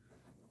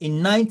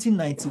in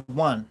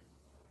 1991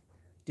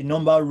 the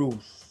number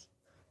rose.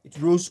 It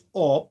rose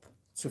up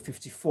to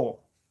 54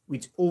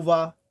 with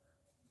over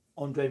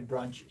 100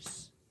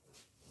 branches.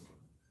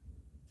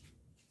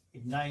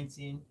 In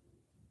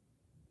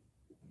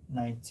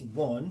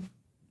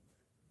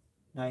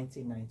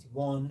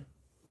 1991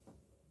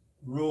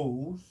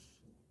 rose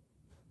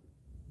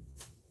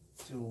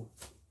to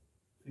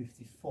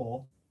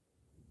 54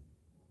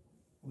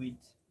 with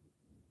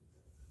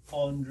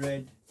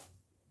 100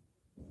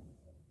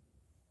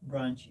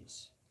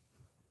 branches.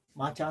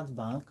 Merchant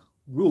Bank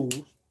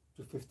rose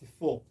to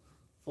 54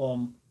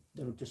 from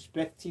the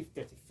retrospective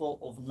 34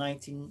 of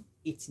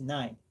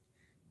 1989,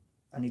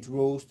 and it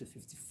rose to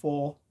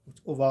 54 with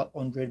over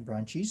 100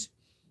 branches.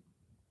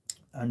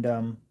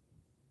 And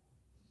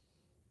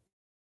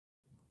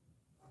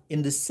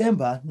in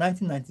December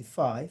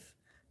 1995,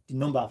 the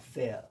number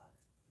fell.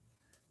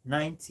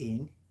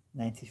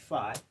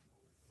 1995,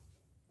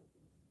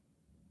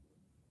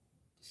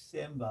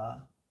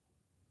 December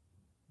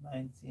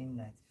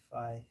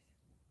 1995, it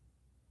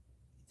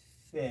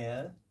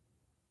fell.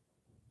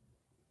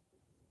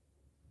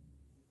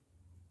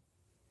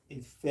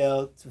 It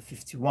fell to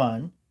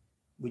 51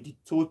 with a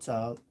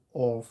total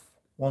of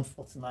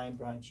 149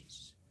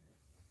 branches.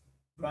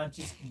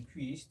 Branches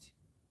increased,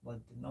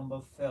 but the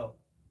number fell.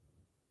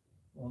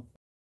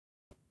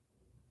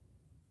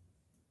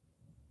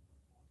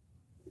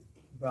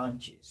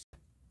 branches.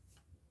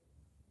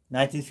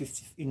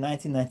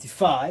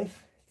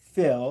 1995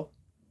 fell,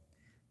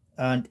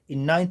 and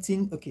in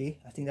 19 okay,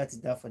 I think that is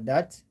that for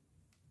that.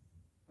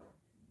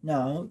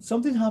 Now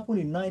something happened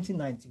in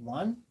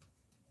 1991.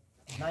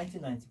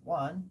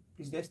 1991,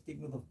 please let's take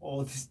note of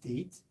all the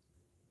states.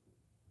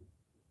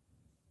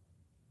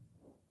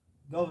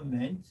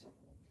 Government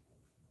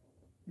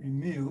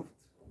removed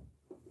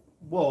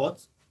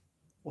what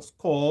was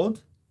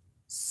called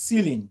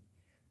ceiling.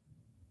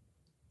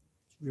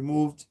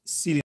 Removed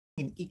ceiling.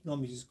 In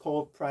economics is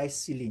called price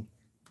ceiling.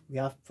 We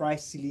have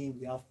price ceiling,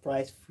 we have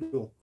price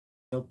floor.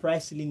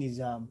 Price ceiling is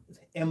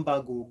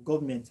embargo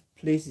government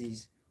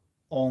places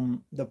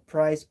on the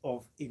price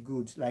of a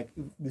good. Like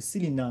the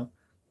ceiling now,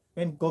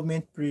 when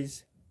government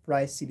places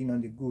price ceiling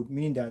on the good,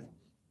 meaning that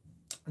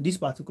this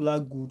particular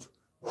good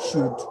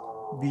should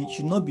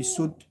not be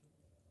sold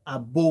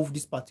above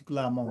this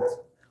particular amount.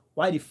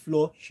 Why the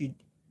floor should,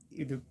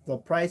 if the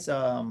price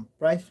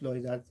floor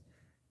is that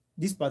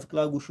this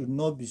particular good should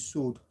not be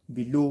sold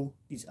below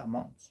this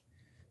amount.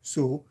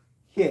 So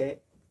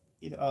here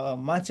in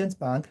merchant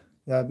bank,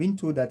 we have been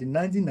told that in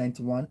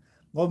 1991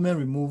 government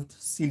removed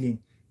ceiling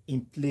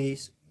in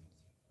place.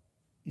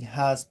 It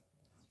has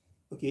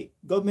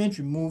government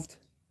removed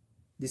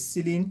the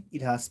ceiling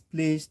it has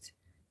placed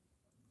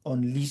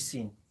on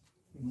leasing.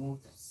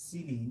 Removed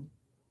ceiling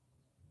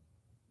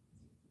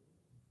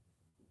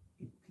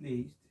it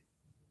placed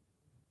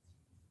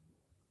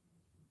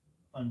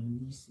on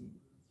leasing.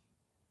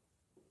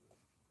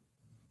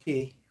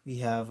 Okay, we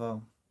have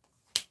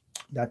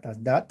that as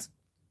that.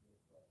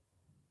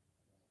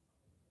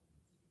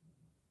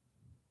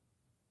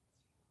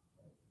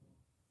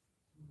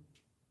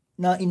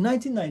 Now in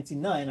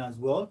 1999 as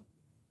well,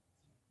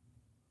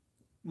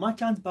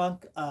 merchant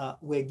bank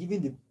were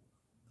given the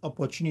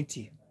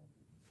opportunity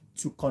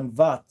to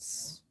convert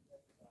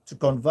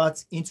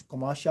into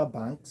commercial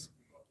banks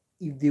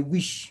if they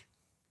wish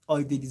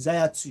or if they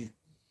desire to.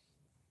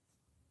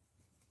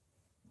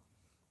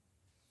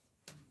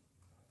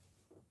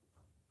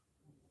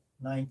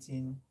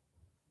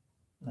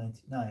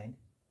 (1999)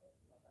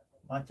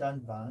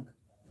 merchant bank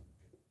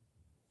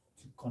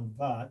to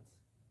convert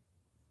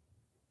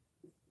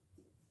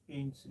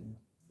into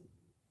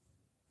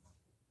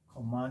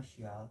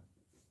commercial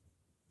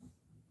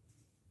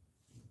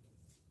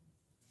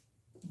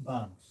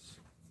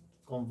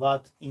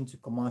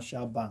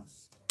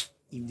banks.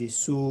 If they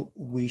so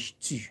wish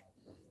to.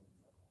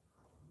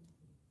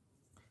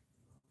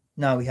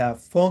 Now we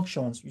have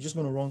functions. We're just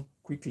going to run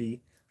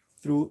quickly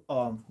through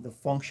the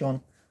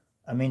function.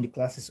 I mean, the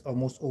class is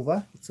almost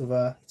over. It's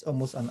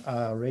almost an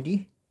hour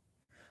already.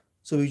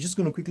 So we're just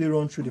going to quickly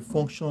run through the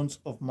functions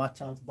of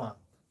merchant bank.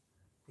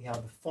 We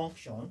have the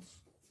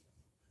functions.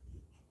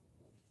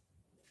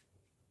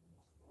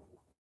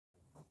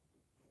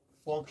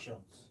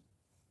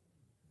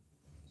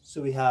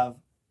 So we have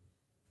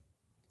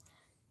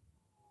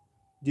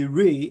they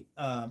raise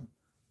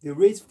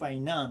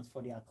finance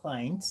for their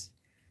clients.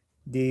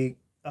 They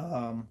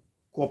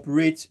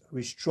cooperate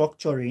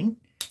restructuring.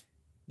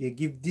 They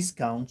give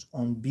discounts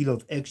on bill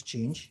of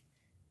exchange.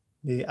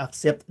 They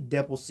accept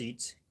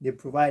deposits. They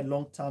provide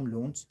long-term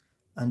loans,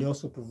 and they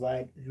also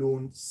provide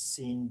loan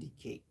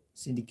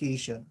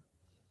syndication.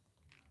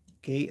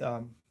 Okay,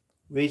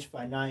 raise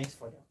finance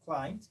for their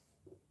clients.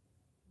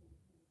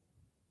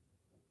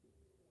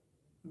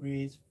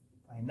 Raise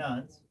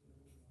finance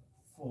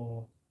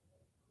for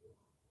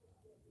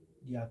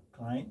their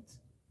clients.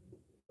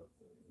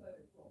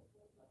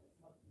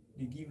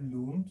 They give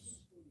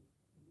loans.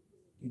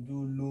 They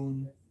do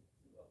loan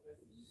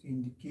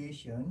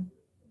syndication.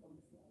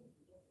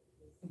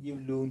 They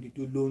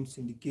do loan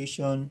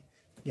syndication.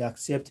 They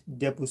accept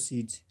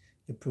deposits.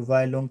 They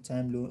provide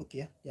long-time loan.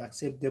 Okay, they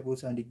accept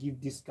deposits and they give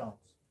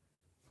discounts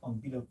on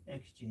bill of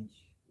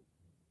exchange.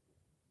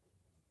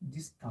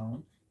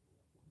 Discount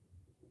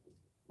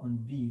on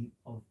bill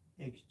of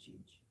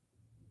exchange.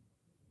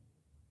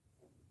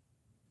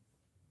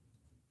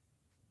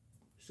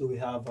 So we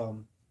have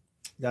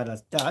that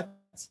as that.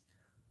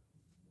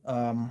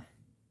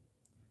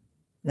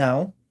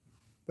 Now,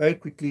 very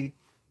quickly,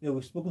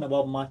 we've spoken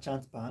about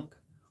merchant bank.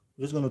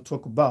 We're just going to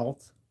talk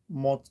about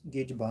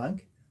mortgage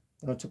bank.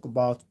 We're going to talk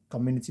about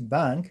community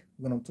bank.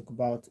 We're going to talk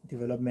about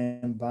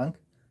development bank,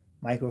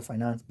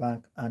 microfinance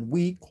bank, and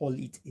we call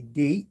it a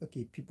day.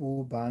 Okay,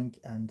 people bank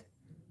and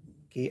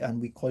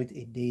we call it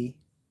a day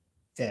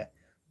there.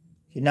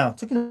 Okay, now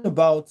talking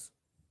about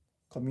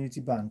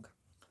community bank.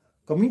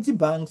 Community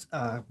banks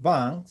are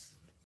banks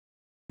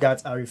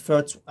that are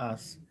referred to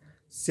as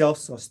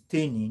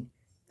self-sustaining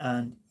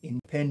and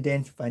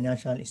independent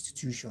financial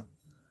institution.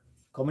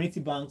 Community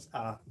banks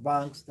are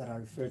banks that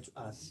are referred to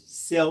as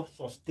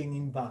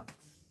self-sustaining banks.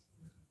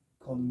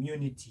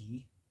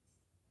 Community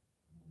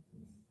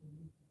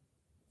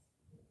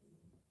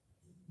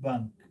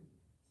bank.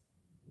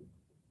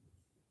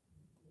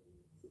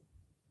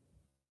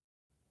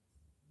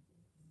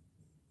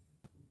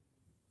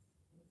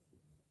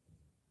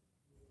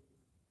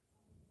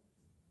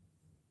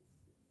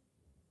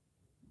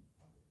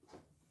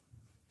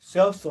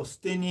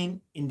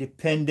 self-sustaining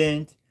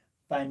independent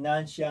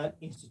financial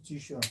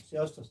institution,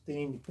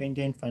 self-sustaining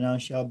independent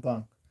financial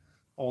bank,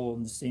 all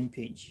on the same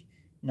page.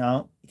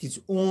 Now, it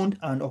is owned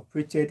and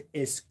operated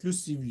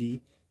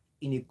exclusively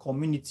in a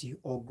community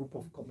or group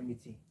of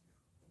community.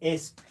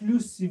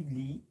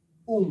 Exclusively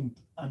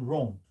owned and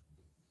run.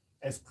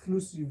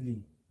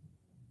 Exclusively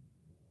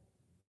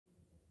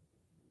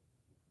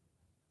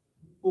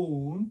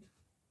owned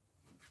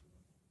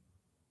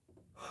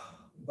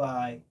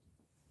by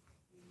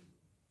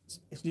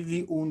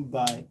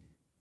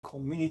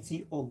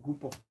community or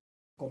group of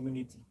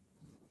community.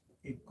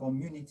 A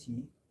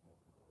community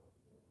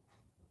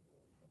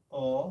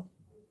or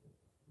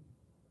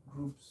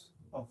groups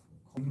of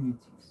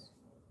communities.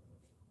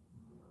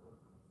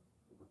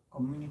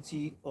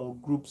 Community or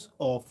groups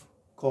of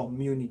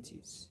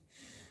communities.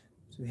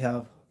 So we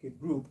have a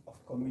group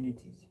of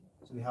communities.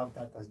 So we have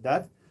that as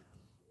that.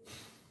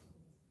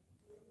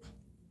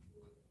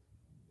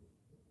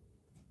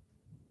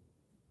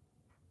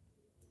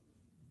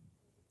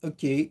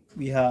 Okay,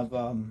 we have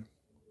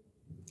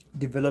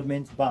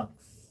development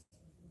banks.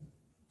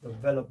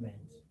 Development.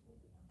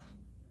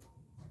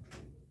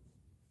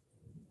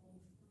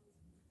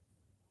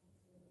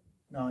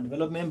 Now,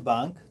 development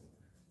bank,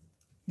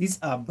 these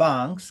are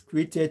banks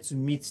created to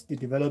meet the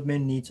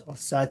development needs of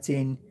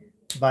certain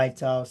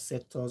vital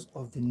sectors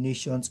of the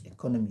nation's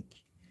economy.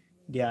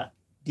 Their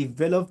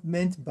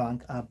development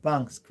bank are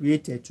banks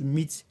created to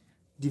meet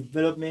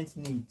development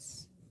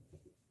needs.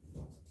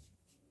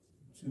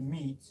 To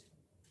meet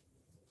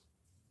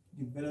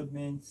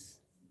development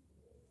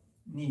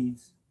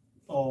needs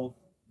of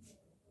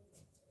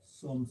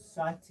some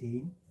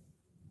certain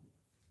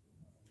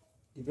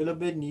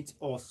development needs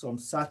or some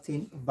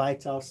certain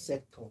vital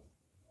sector.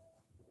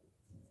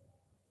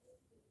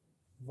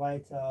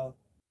 Vital.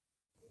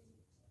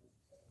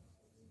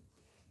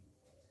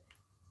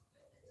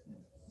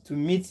 To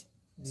meet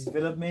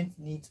development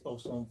needs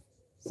of some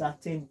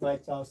certain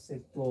vital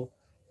sector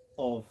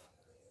of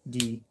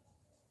the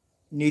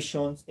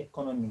nation's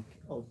economy,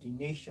 of the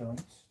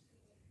nation's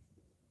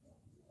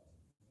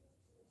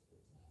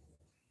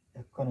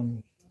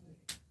economy.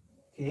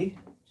 Okay,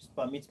 just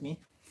permit me,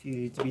 feel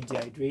a little bit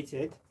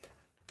dehydrated,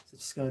 so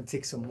just gonna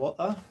take some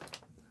water.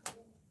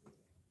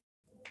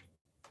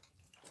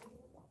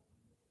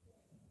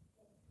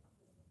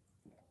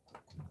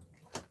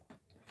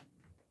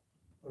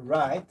 All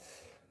right,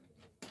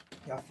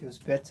 that feels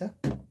better,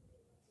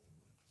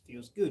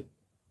 feels good.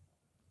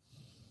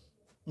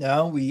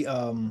 Now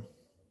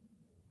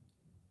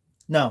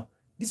now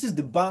this is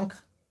the bank,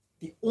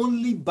 the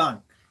only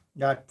bank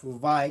that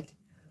provide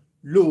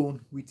loan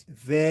with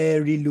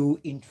very low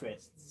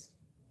interests.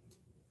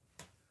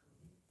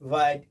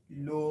 Provide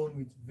loan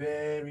with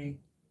very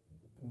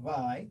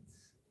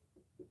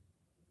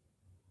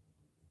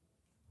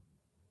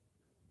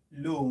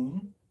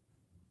loans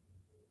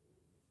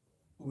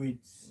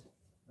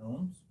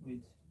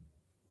with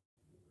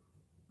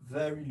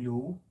very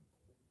low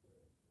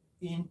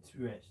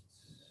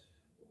interests.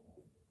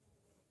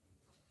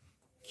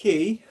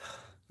 Okay,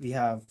 we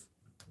have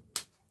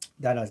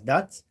that as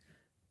that,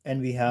 and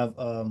we have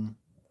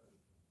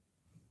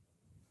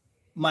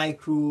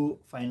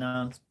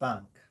microfinance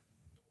bank,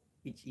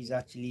 which is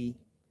actually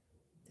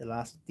the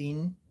last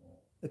thing.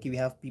 Okay, we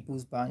have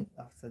People's Bank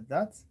after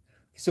that.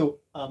 So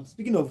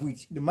speaking of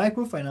which, the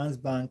microfinance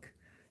bank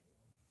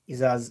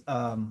is as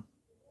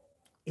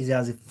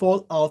a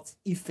fallout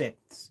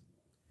effect.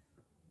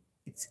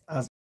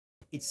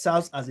 It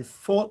serves as a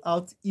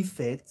fallout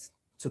effect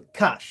to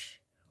cash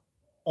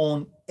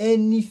on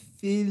any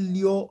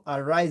failure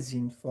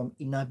arising from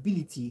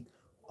inability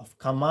of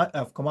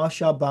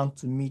commercial bank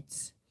to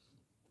meet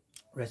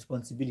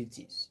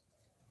responsibilities.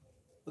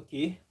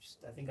 Okay,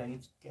 I think I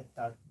need to get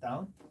that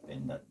down,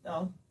 bend that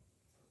down.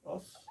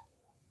 Off.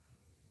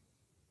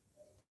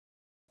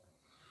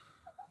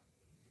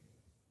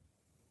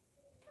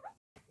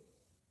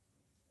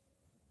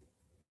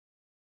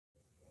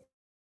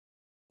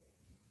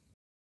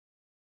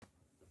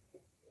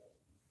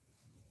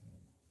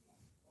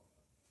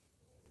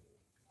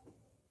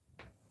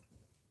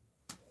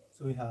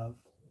 So we have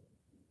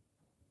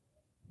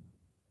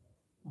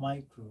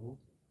microfinance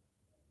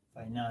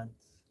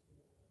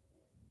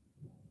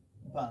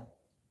bank.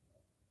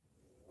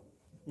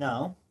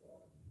 Now,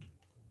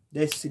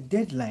 there's a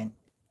deadline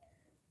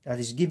that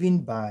is given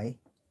by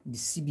the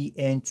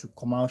CBN to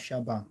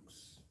commercial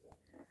banks,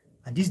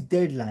 and this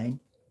deadline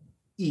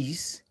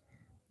is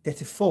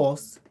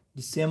 31st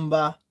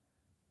December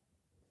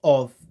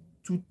of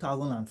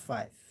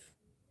 2005.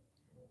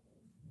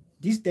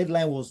 This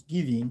deadline was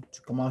given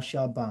to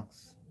commercial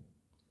banks,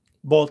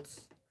 but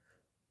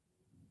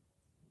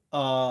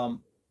an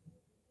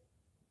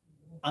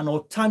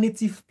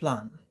alternative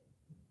plan.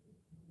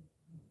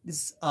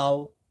 This is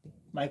how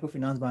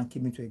microfinance bank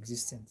came into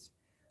existence.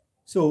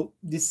 So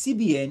the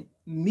CBN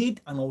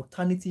made an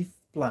alternative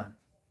plan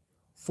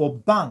for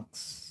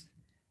banks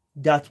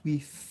that will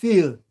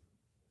fail,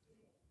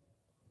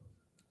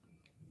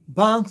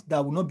 banks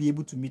that will not be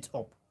able to meet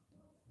up.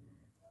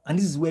 And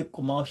this is where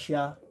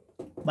commercial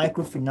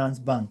microfinance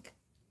bank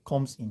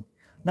comes in.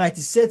 Now it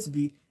is said to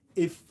be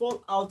a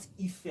fallout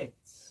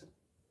effect.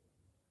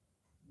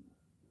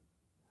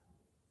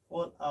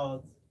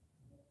 Fallout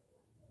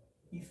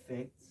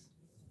effect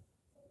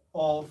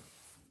of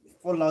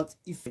fallout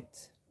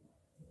effect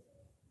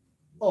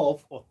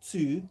of or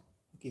to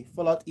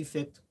fallout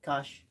effect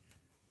cash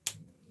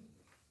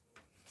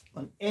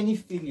on any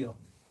failure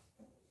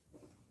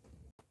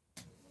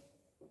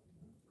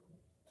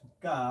to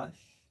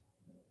cash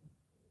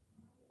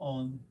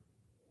on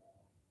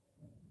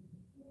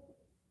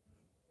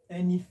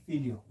any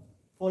failure,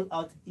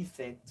 fallout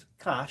effect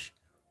cash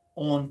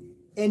on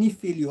any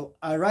failure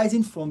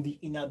arising from the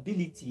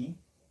inability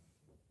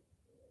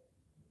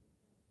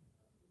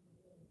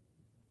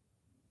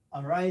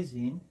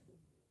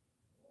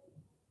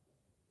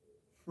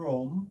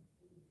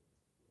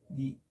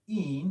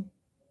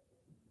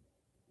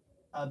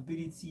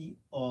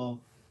of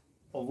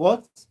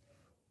what?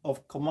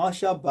 Of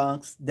commercial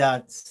banks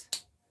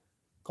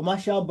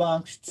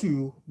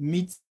to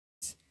meet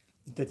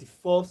the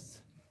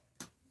 31st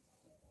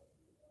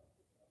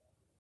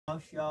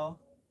commercial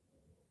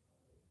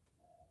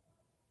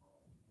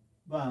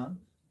bank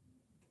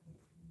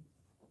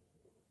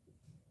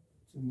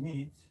to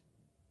meet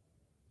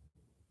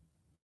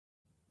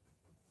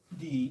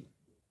the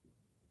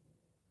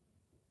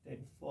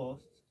 31st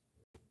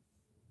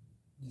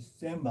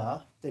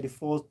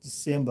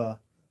December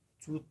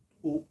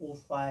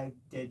 2005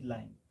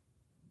 deadline.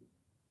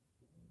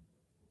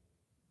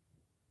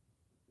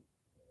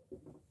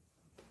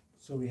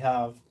 So we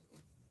have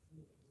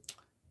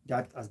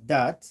that as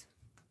that.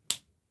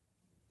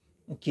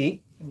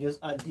 Okay, and just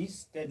add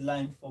this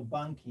deadline for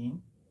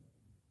banking.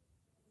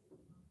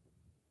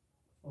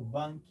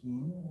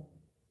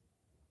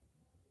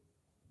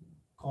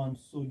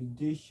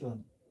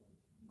 Consolidation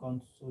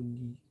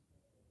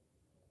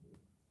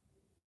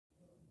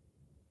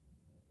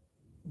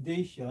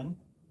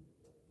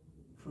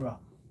program.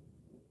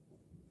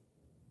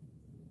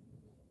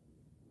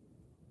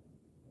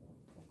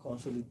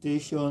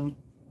 Consolidation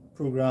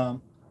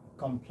program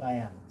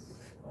compliance.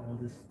 All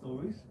the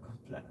stories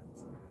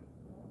compliance.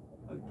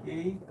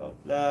 Okay,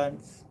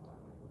 compliance.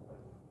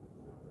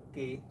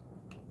 Okay,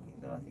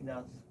 I think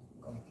that's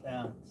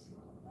compliance.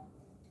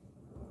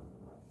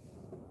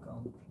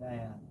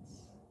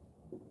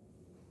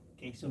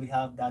 Okay, so we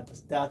have that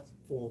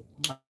for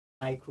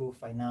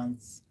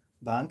microfinance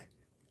bank.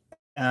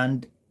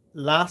 And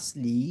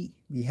lastly,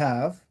 we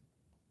have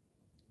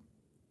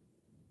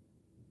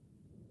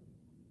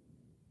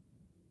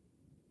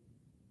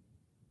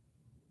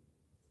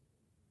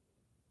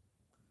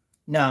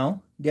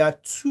now there are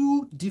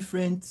two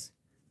different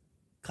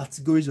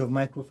categories of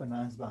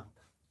microfinance bank.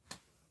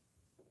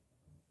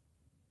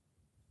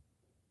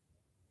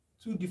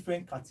 Two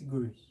different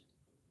categories.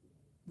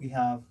 We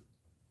have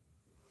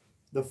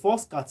the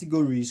first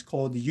category is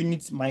called the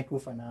unit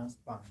microfinance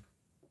bank.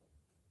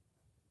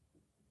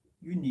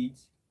 Unit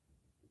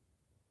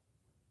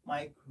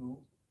microfinance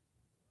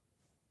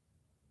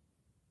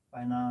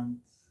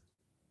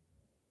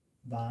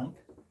bank,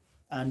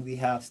 and we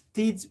have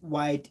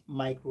statewide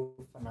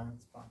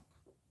microfinance bank.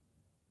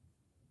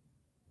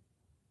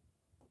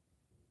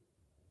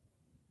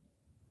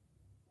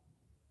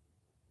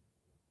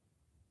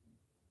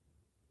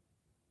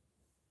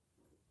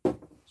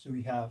 So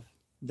we have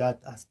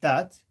that as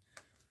that.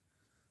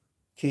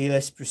 Okay,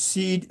 let's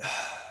proceed.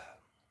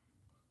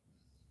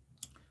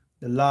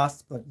 The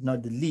last but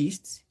not the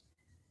least,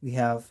 we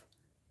have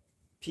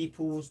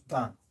People's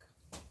Bank.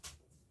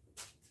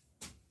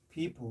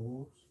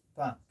 People's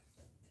Bank.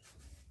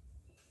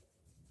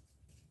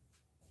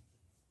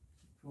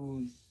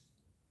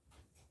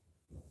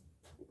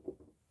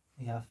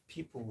 We have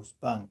People's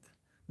Bank.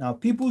 Now,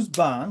 People's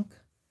Bank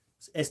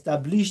is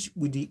established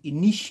with the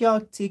initial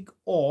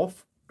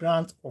take-off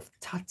grant of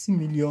 30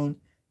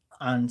 million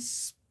and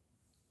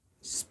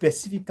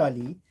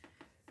specifically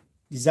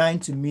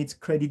designed to meet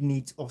credit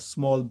needs of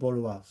small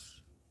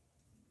borrowers.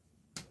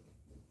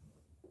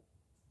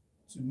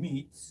 To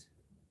meet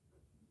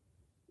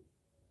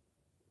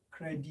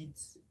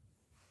credit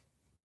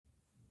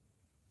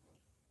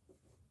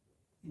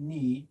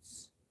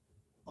needs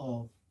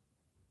of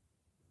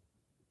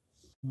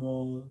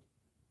small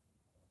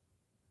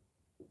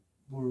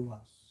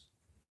borrowers.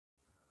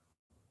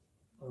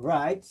 All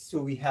right,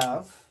 so we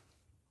have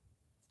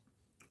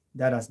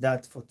that as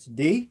that for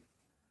today.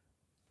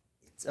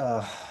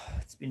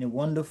 It's been a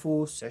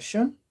wonderful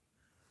session,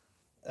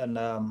 and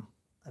I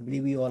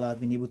believe we all have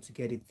been able to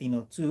get a thing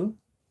or two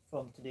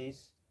from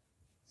today's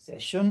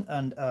session.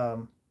 And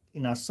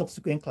in our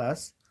subsequent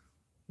class,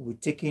 we'll be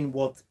taking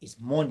what is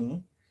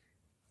money,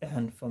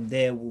 and from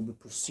there we'll be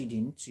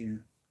proceeding to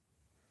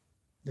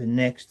the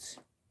next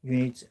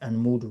unit and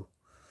module.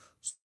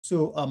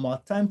 So our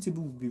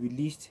timetable will be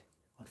released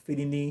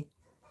unfailingly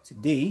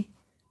today.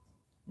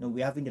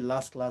 We're having the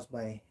last class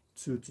by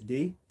 2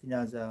 today. I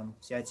think that's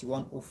CIT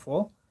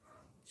 104.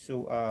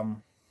 So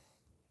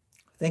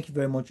thank you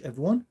very much,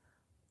 everyone.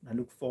 I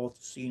look forward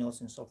to seeing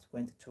us in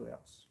subsequent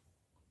tutorials.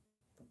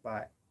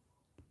 Bye.